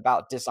ways it's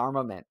about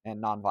disarmament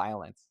and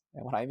nonviolence.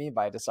 And what I mean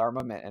by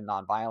disarmament and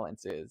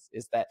nonviolence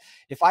is that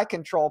if I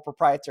control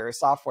proprietary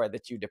software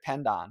that you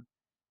depend on,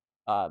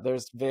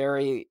 there's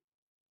very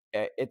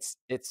it's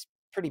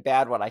pretty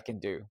bad what I can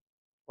do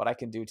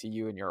to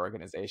you and your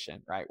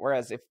organization, right?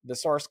 Whereas if the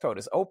source code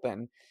is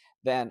open,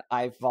 then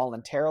I've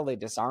voluntarily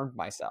disarmed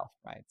myself,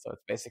 right? So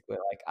it's basically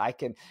like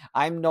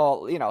I'm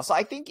no, so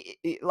I think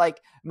like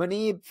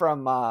Munib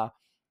from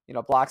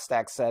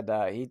Blockstack said,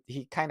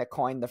 he kind of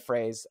coined the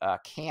phrase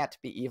can't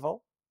be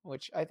evil,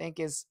 which I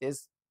think is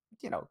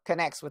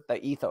connects with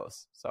the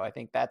ethos. So I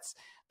think that's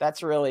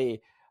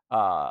really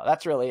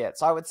it.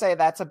 So I would say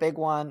that's a big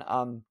one.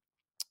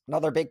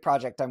 Another big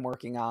project I'm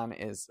working on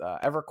is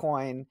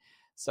Evercoin.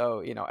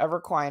 So,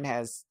 Evercoin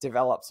has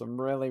developed some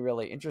really,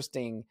 really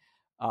interesting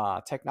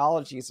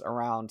technologies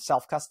around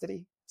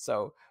self-custody.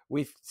 So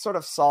we've sort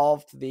of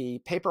solved the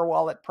paper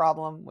wallet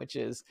problem, which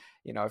is,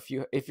 if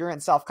you're in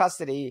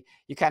self-custody,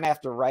 you kind of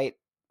have to write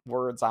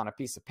words on a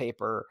piece of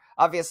paper.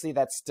 Obviously,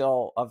 that's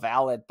still a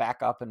valid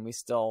backup, and we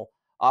still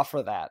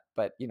offer that.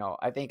 But,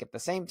 I think at the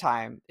same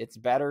time, it's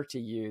better to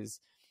use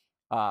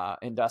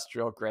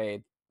industrial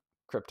grade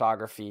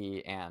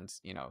cryptography and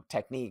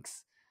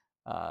techniques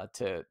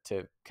to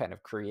kind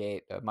of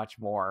create a much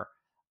more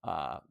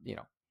uh,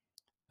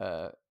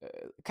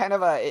 kind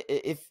of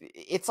if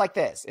it's like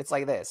this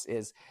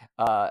is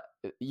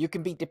you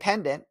can be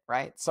dependent,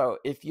 right? So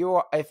if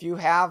you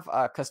have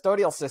a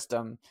custodial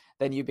system,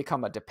 then you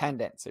become a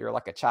dependent, so you're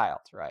like a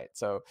child, right?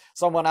 So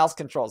someone else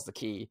controls the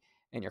key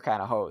and you're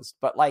kind of hosed.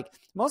 But like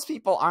most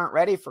people aren't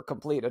ready for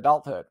complete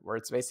adulthood, where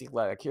it's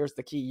basically like, here's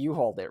the key, you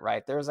hold it,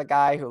 right? There's a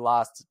guy who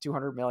lost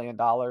 $200 million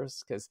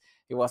because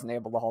he wasn't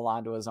able to hold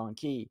on to his own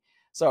key.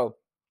 So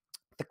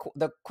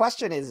the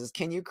question is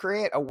can you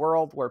create a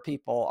world where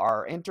people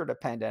are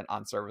interdependent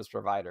on service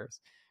providers,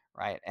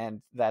 right?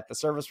 And that the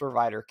service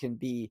provider can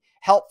be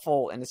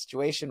helpful in a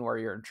situation where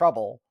you're in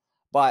trouble,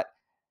 but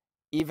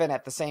even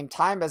at the same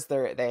time as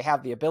they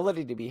have the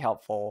ability to be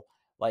helpful,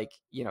 like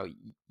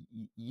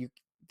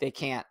they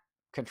can't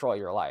control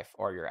your life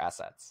or your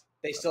assets.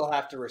 They still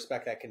have to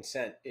respect that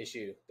consent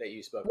issue that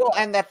you spoke Well, about.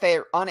 and that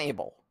they're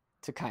unable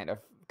to kind of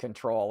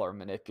control or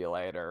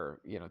manipulate or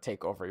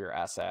take over your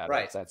asset or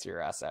Right. censor your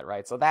asset,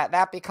 right? So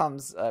that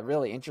becomes a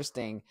really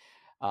interesting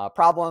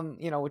problem,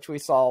 which we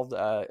solved.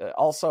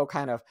 Also,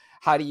 kind of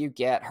how do you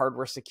get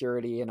hardware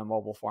security in a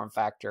mobile form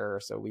factor?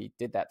 So we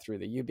did that through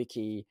the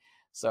YubiKey.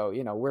 So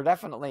we're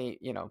definitely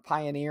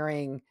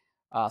pioneering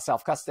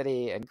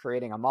self-custody and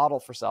creating a model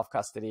for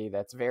self-custody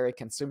that's very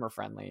consumer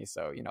friendly.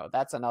 So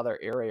that's another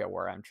area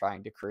where I'm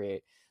trying to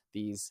create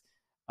these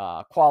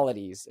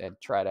qualities and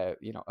try to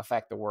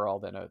affect the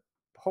world in a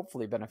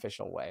hopefully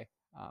beneficial way.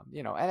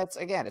 And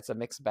it's a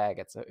mixed bag.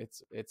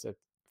 It's a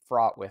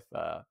fraught with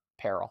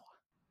peril.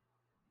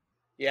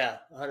 Yeah,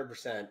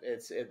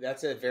 100%.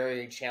 That's a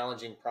very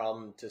challenging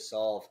problem to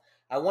solve.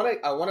 I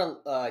want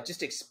to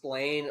just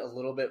explain a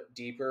little bit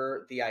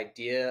deeper the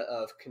idea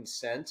of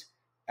consent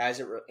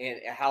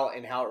and how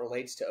it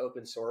relates to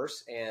open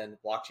source and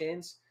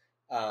blockchains.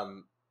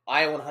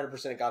 I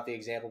 100% got the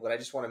example, but I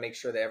just want to make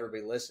sure that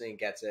everybody listening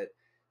gets it.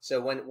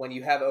 So when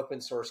you have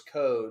open source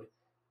code,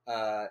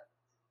 uh,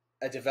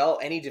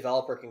 any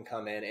developer can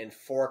come in and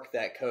fork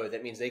that code.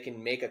 That means they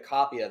can make a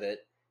copy of it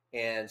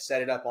and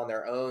set it up on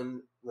their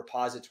own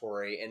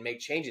repository and make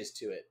changes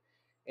to it.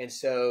 And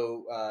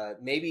so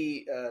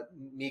maybe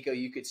Miko,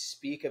 you could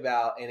speak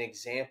about an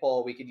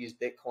example. We could use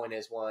Bitcoin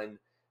as one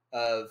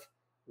of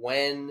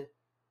when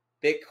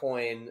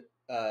Bitcoin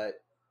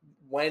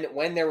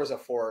when there was a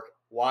fork,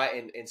 why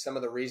and some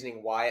of the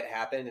reasoning why it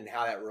happened and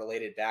how that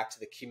related back to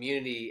the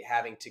community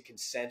having to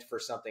consent for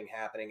something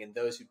happening, and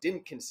those who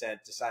didn't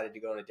consent decided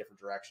to go in a different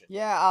direction.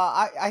 Yeah,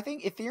 I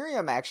think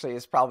Ethereum actually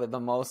is probably the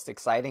most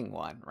exciting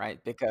one,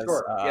 right? Because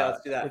Sure. Yeah,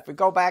 let's do if that. we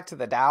go back to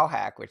the DAO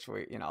hack, which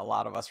a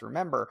lot of us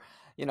remember,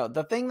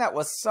 the thing that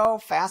was so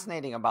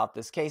fascinating about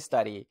this case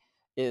study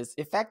is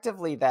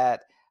effectively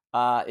that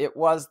it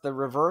was the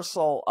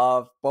reversal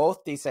of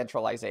both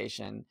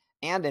decentralization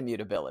and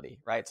immutability,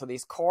 right? So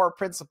these core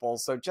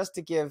principles. So just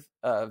to give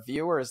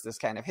viewers this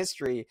kind of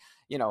history,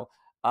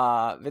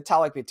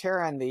 Vitalik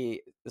Buterin,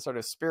 the sort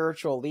of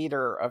spiritual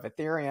leader of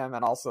Ethereum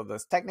and also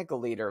this technical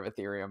leader of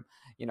Ethereum,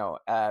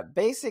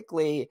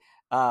 basically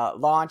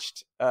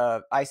launched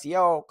an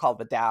ICO called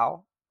the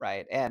DAO,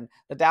 right? And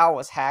the DAO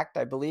was hacked.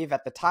 I believe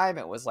at the time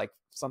it was like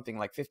something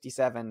like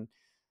 $57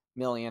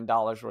 million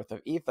worth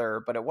of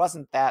Ether, but it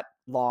wasn't that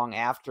long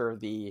after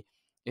the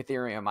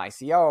Ethereum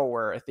ICO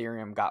where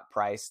Ethereum got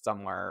priced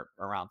somewhere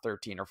around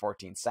 13 or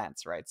 14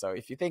 cents, right? So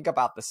if you think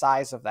about the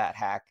size of that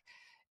hack,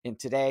 in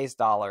today's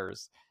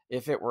dollars,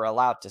 if it were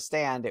allowed to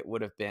stand, it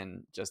would have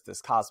been just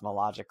this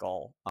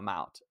cosmological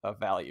amount of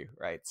value,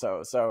 right?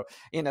 So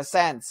in a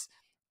sense,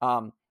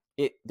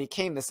 it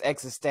became this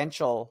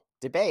existential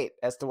debate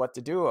as to what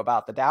to do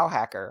about the DAO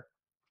hacker,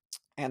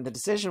 and the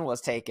decision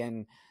was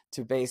taken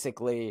to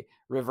basically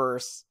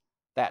reverse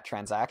that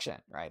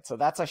transaction, right? So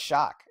that's a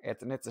shock.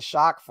 It's a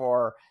shock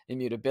for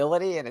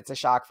immutability, and it's a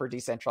shock for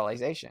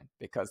decentralization,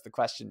 because the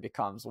question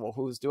becomes, well,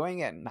 who's doing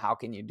it and how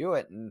can you do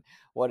it and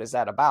what is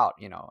that about,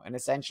 And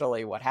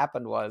essentially what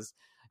happened was,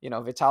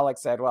 Vitalik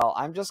said, well,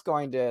 I'm just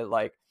going to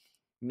like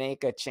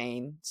make a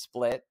chain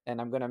split,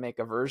 and I'm going to make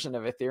a version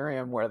of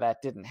Ethereum where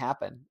that didn't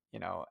happen,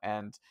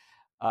 and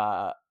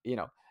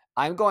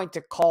I'm going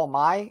to call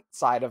my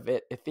side of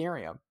it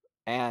Ethereum.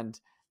 And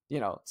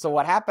so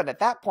what happened at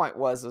that point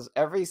was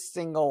every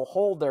single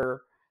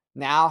holder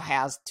now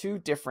has two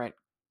different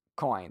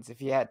coins. If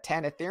you had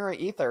 10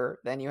 Ether,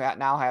 then you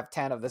now have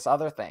 10 of this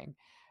other thing,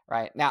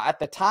 right? Now, at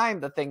the time,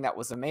 the thing that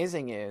was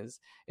amazing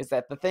is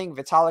that the thing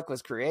Vitalik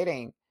was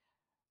creating,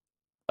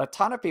 a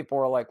ton of people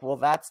were like, well,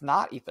 that's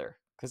not Ether,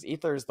 because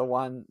Ether is the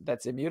one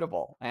that's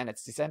immutable and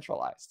it's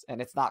decentralized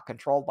and it's not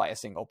controlled by a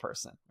single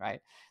person, right?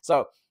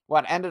 So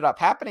what ended up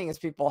happening is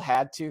people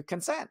had to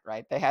consent,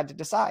 right? They had to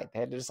decide.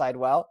 They had to decide,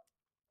 well,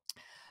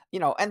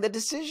 and the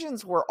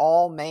decisions were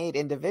all made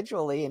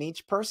individually, and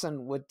each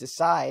person would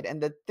decide. And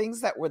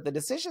the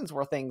decisions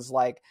were things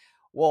like,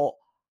 well,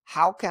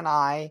 how can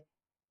I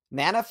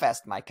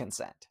manifest my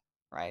consent,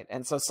 right?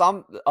 And so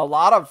a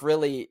lot of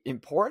really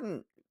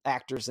important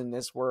actors in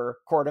this were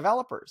core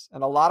developers.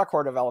 And a lot of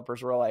core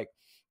developers were like,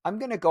 I'm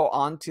going to go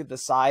onto the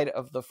side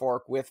of the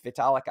fork with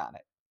Vitalik on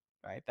it,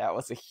 right? That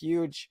was a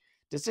huge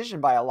decision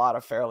by a lot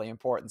of fairly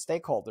important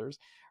stakeholders,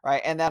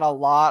 right? And then a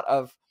lot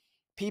of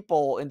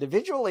people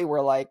individually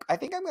were like, I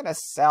think I'm going to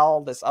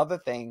sell this other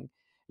thing,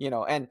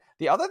 and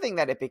the other thing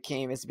that it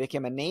became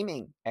a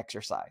naming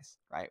exercise,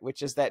 right?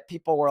 Which is that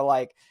people were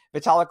like,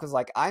 Vitalik was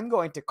like, I'm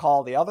going to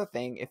call the other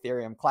thing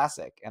Ethereum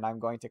Classic, and I'm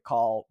going to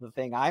call the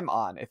thing I'm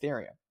on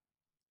Ethereum.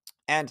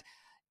 And,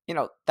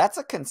 that's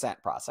a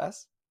consent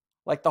process.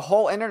 Like the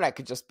whole internet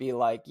could just be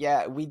like,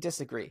 yeah, we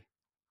disagree.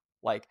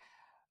 Like,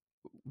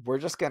 we're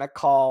just going to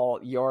call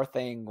your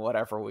thing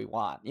whatever we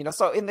want,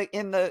 so in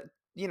the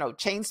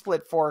chain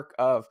split fork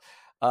of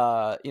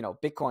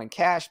Bitcoin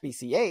Cash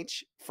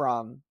BCH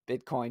from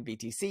Bitcoin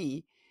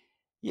BTC,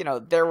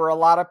 there were a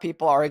lot of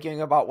people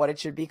arguing about what it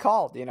should be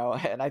called,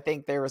 and I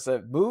think there was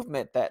a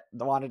movement that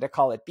wanted to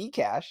call it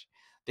Bcash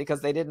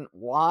because they didn't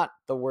want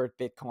the word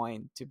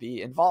Bitcoin to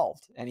be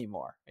involved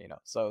anymore,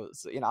 so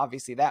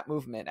obviously that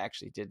movement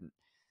actually didn't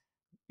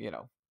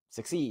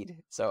succeed.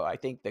 So I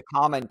think the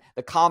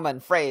common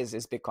phrase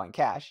is Bitcoin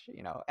Cash,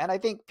 and I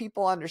think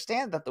people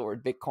understand that the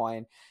word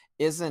Bitcoin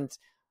isn't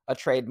a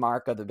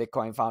trademark of the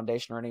Bitcoin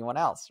Foundation or anyone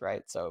else,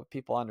 right? So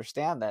people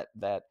understand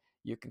that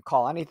you can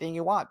call anything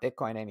you want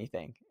Bitcoin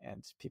anything,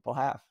 and people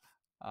have.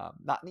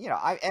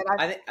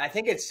 I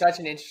think it's such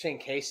an interesting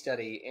case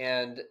study,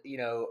 and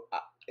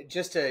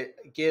just to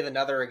give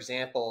another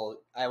example,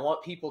 I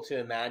want people to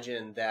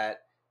imagine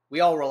that we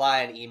all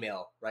rely on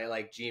email, right?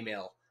 Like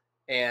Gmail,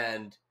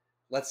 and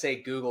let's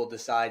say Google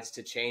decides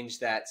to change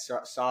that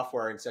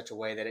software in such a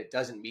way that it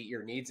doesn't meet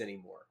your needs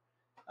anymore.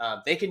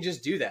 They can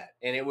just do that,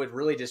 and it would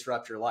really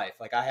disrupt your life.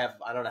 Like I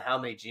don't know how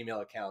many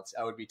Gmail accounts.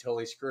 I would be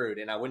totally screwed,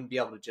 and I wouldn't be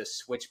able to just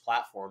switch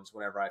platforms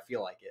whenever I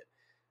feel like it.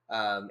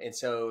 And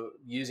so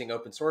using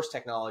open source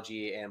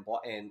technology and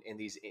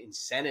these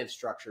incentive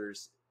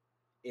structures,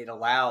 it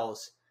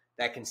allows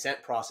that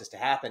consent process to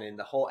happen.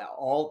 And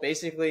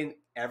basically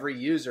every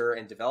user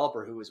and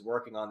developer who was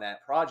working on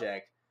that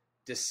project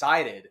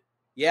decided,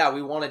 yeah,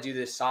 we want to do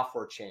this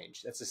software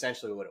change. That's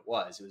essentially what it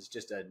was. It was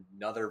just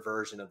another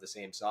version of the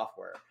same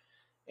software.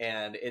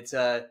 And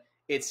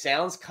it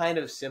sounds kind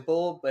of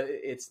simple, but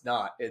it's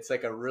not. It's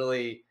like a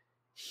really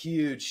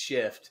huge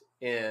shift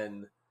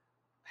in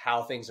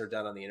how things are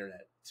done on the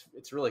internet.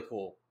 It's really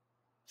cool.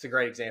 It's a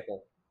great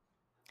example.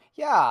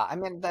 Yeah, I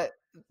mean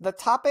the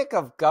topic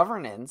of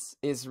governance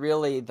is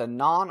really the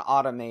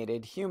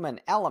non-automated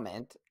human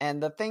element,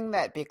 and the thing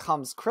that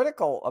becomes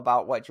critical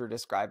about what you're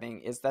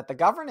describing is that the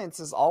governance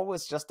is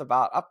always just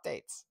about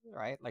updates,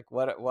 right? Like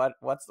what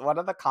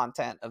are the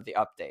content of the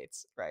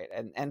updates, right?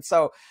 And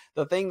so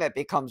the thing that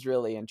becomes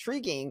really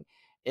intriguing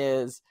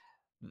is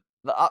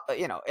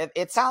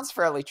it sounds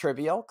fairly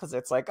trivial because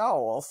it's like,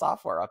 oh, well,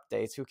 software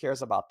updates, who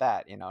cares about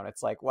that, and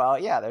it's like, well,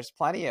 yeah, there's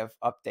plenty of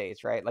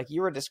updates, right? Like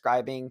you were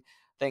describing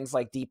things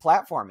like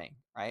deplatforming,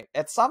 right?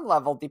 At some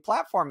level,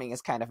 deplatforming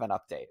is kind of an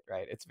update,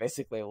 right? It's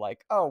basically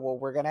like, oh, well,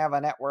 we're going to have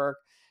a network.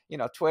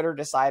 Twitter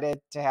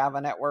decided to have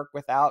a network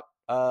without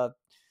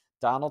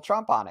Donald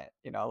Trump on it,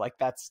 like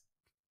that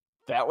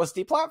was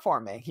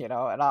deplatforming, and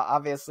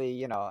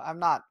obviously, I'm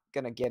not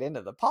going to get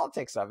into the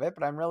politics of it,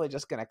 but I'm really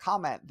just going to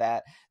comment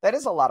that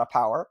is a lot of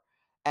power.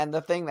 And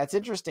the thing that's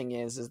interesting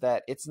is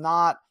that it's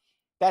not,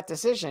 that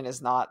decision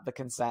is not the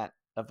consent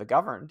of the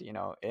governed,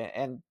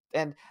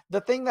 and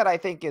the thing that I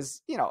think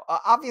is,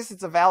 obviously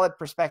it's a valid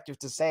perspective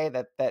to say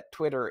that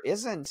Twitter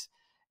isn't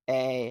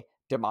a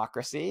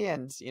democracy,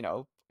 and,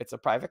 it's a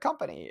private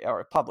company,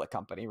 or a public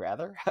company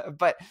rather.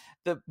 But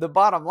the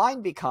bottom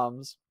line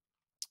becomes,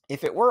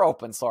 if it were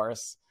open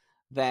source,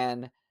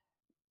 then,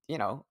 you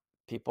know,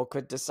 people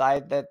could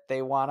decide that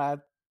they want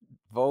to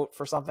vote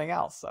for something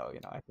else. So,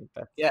 you know, I think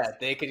Yeah,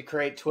 they could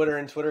create Twitter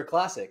and Twitter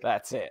Classic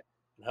that's it.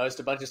 and host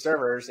a bunch of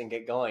servers and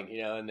get going,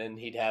 you know, and then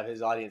he'd have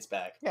his audience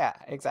back. Yeah,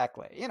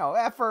 exactly. You know,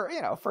 for,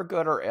 you know, for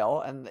good or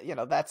ill, and you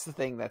know, that's the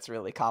thing that's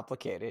really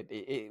complicated,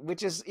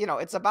 which is, you know,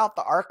 it's about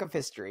the arc of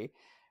history,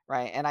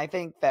 right? And I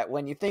think that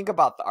when you think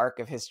about the arc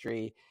of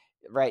history,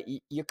 right,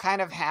 you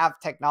kind of have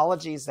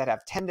technologies that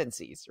have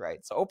tendencies,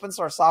 right? So open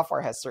source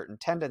software has certain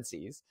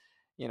tendencies,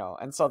 you know,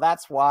 and so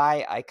that's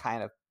why I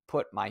kind of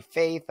put my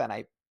faith and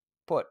I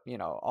put, you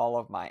know, all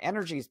of my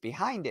energies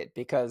behind it,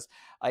 because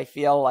I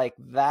feel like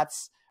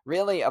that's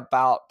really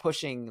about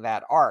pushing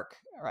that arc,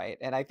 right?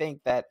 And I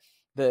think that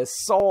the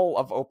soul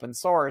of open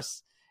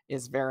source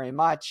is very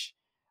much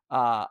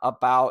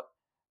about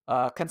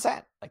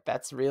consent. Like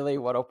that's really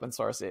what open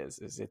source is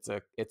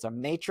it's a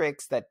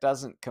matrix that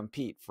doesn't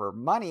compete for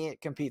money,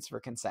 it competes for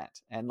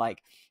consent. And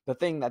like the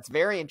thing that's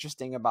very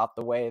interesting about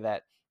the way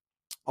that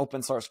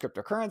open source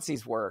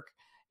cryptocurrencies work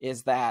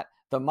is that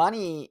the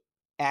money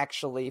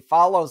actually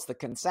follows the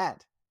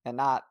consent and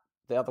not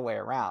the other way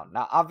around.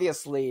 Now,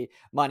 obviously,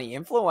 money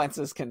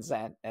influences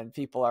consent, and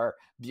people are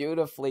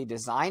beautifully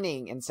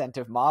designing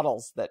incentive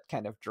models that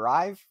kind of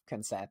drive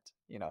consent,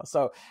 you know.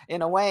 So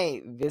in a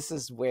way, this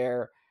is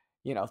where,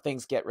 you know,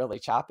 things get really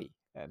choppy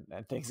and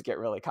things get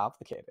really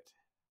complicated.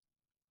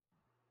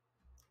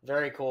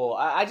 Very cool.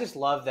 I just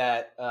love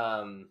that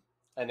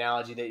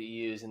analogy that you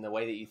use and the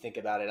way that you think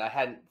about it. I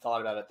hadn't thought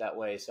about it that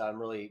way, so I'm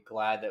really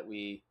glad that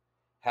we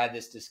had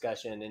this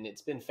discussion. And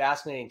it's been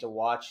fascinating to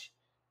watch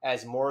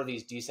as more of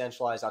these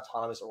decentralized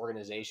autonomous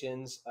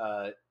organizations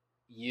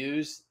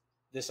use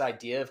this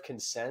idea of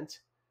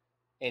consent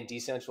and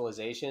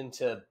decentralization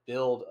to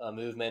build a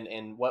movement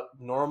in what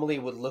normally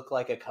would look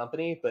like a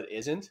company but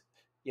isn't.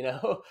 You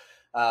know,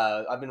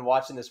 I've been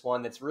watching this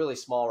one that's really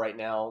small right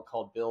now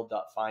called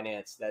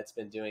Build.finance that's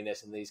been doing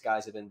this, and these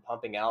guys have been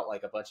pumping out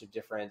like a bunch of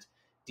different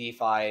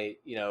DeFi,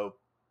 you know,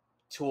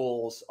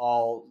 tools,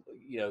 all,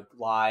 you know,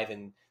 live,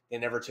 and they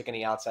never took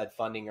any outside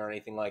funding or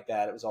anything like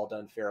that. It was all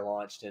done fair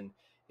launched, and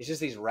it's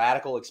just these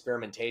radical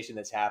experimentation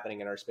that's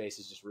happening in our space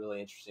is just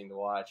really interesting to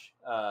watch.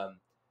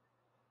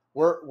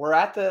 We're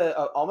at the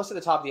almost at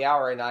the top of the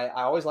hour, and I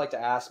always like to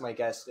ask my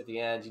guests at the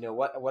end, you know,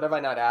 what have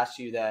I not asked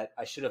you that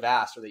I should have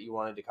asked or that you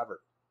wanted to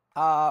cover?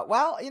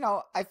 Well, you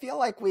know, I feel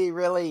like we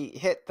really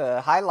hit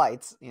the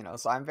highlights, you know,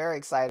 so I'm very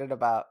excited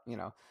about, you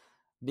know,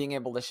 being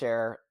able to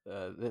share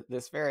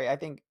this very, I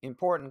think,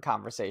 important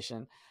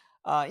conversation.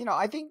 You know,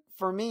 I think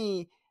for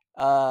me,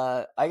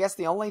 I guess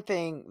the only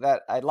thing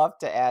that I'd love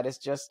to add is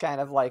just kind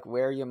of like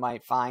where you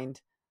might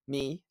find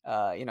me.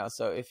 You know,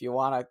 so if you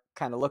want to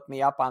kind of look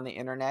me up on the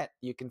internet,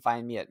 you can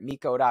find me at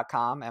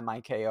miko.com,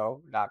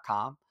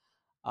 Miko.com.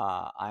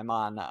 I'm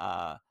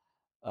on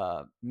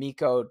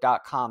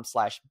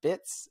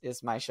Miko.com/bits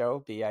is my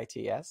show,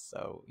 BITS.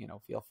 So, you know,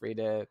 feel free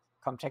to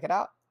come check it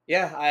out.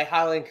 Yeah, I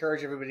highly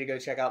encourage everybody to go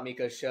check out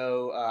Miko's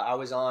show. I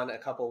was on a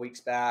couple of weeks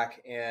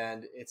back,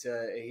 and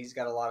he's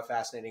got a lot of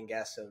fascinating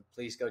guests. So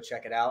please go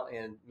check it out.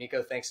 And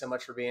Miko, thanks so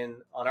much for being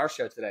on our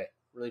show today.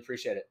 Really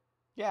appreciate it.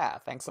 Yeah,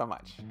 thanks so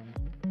much.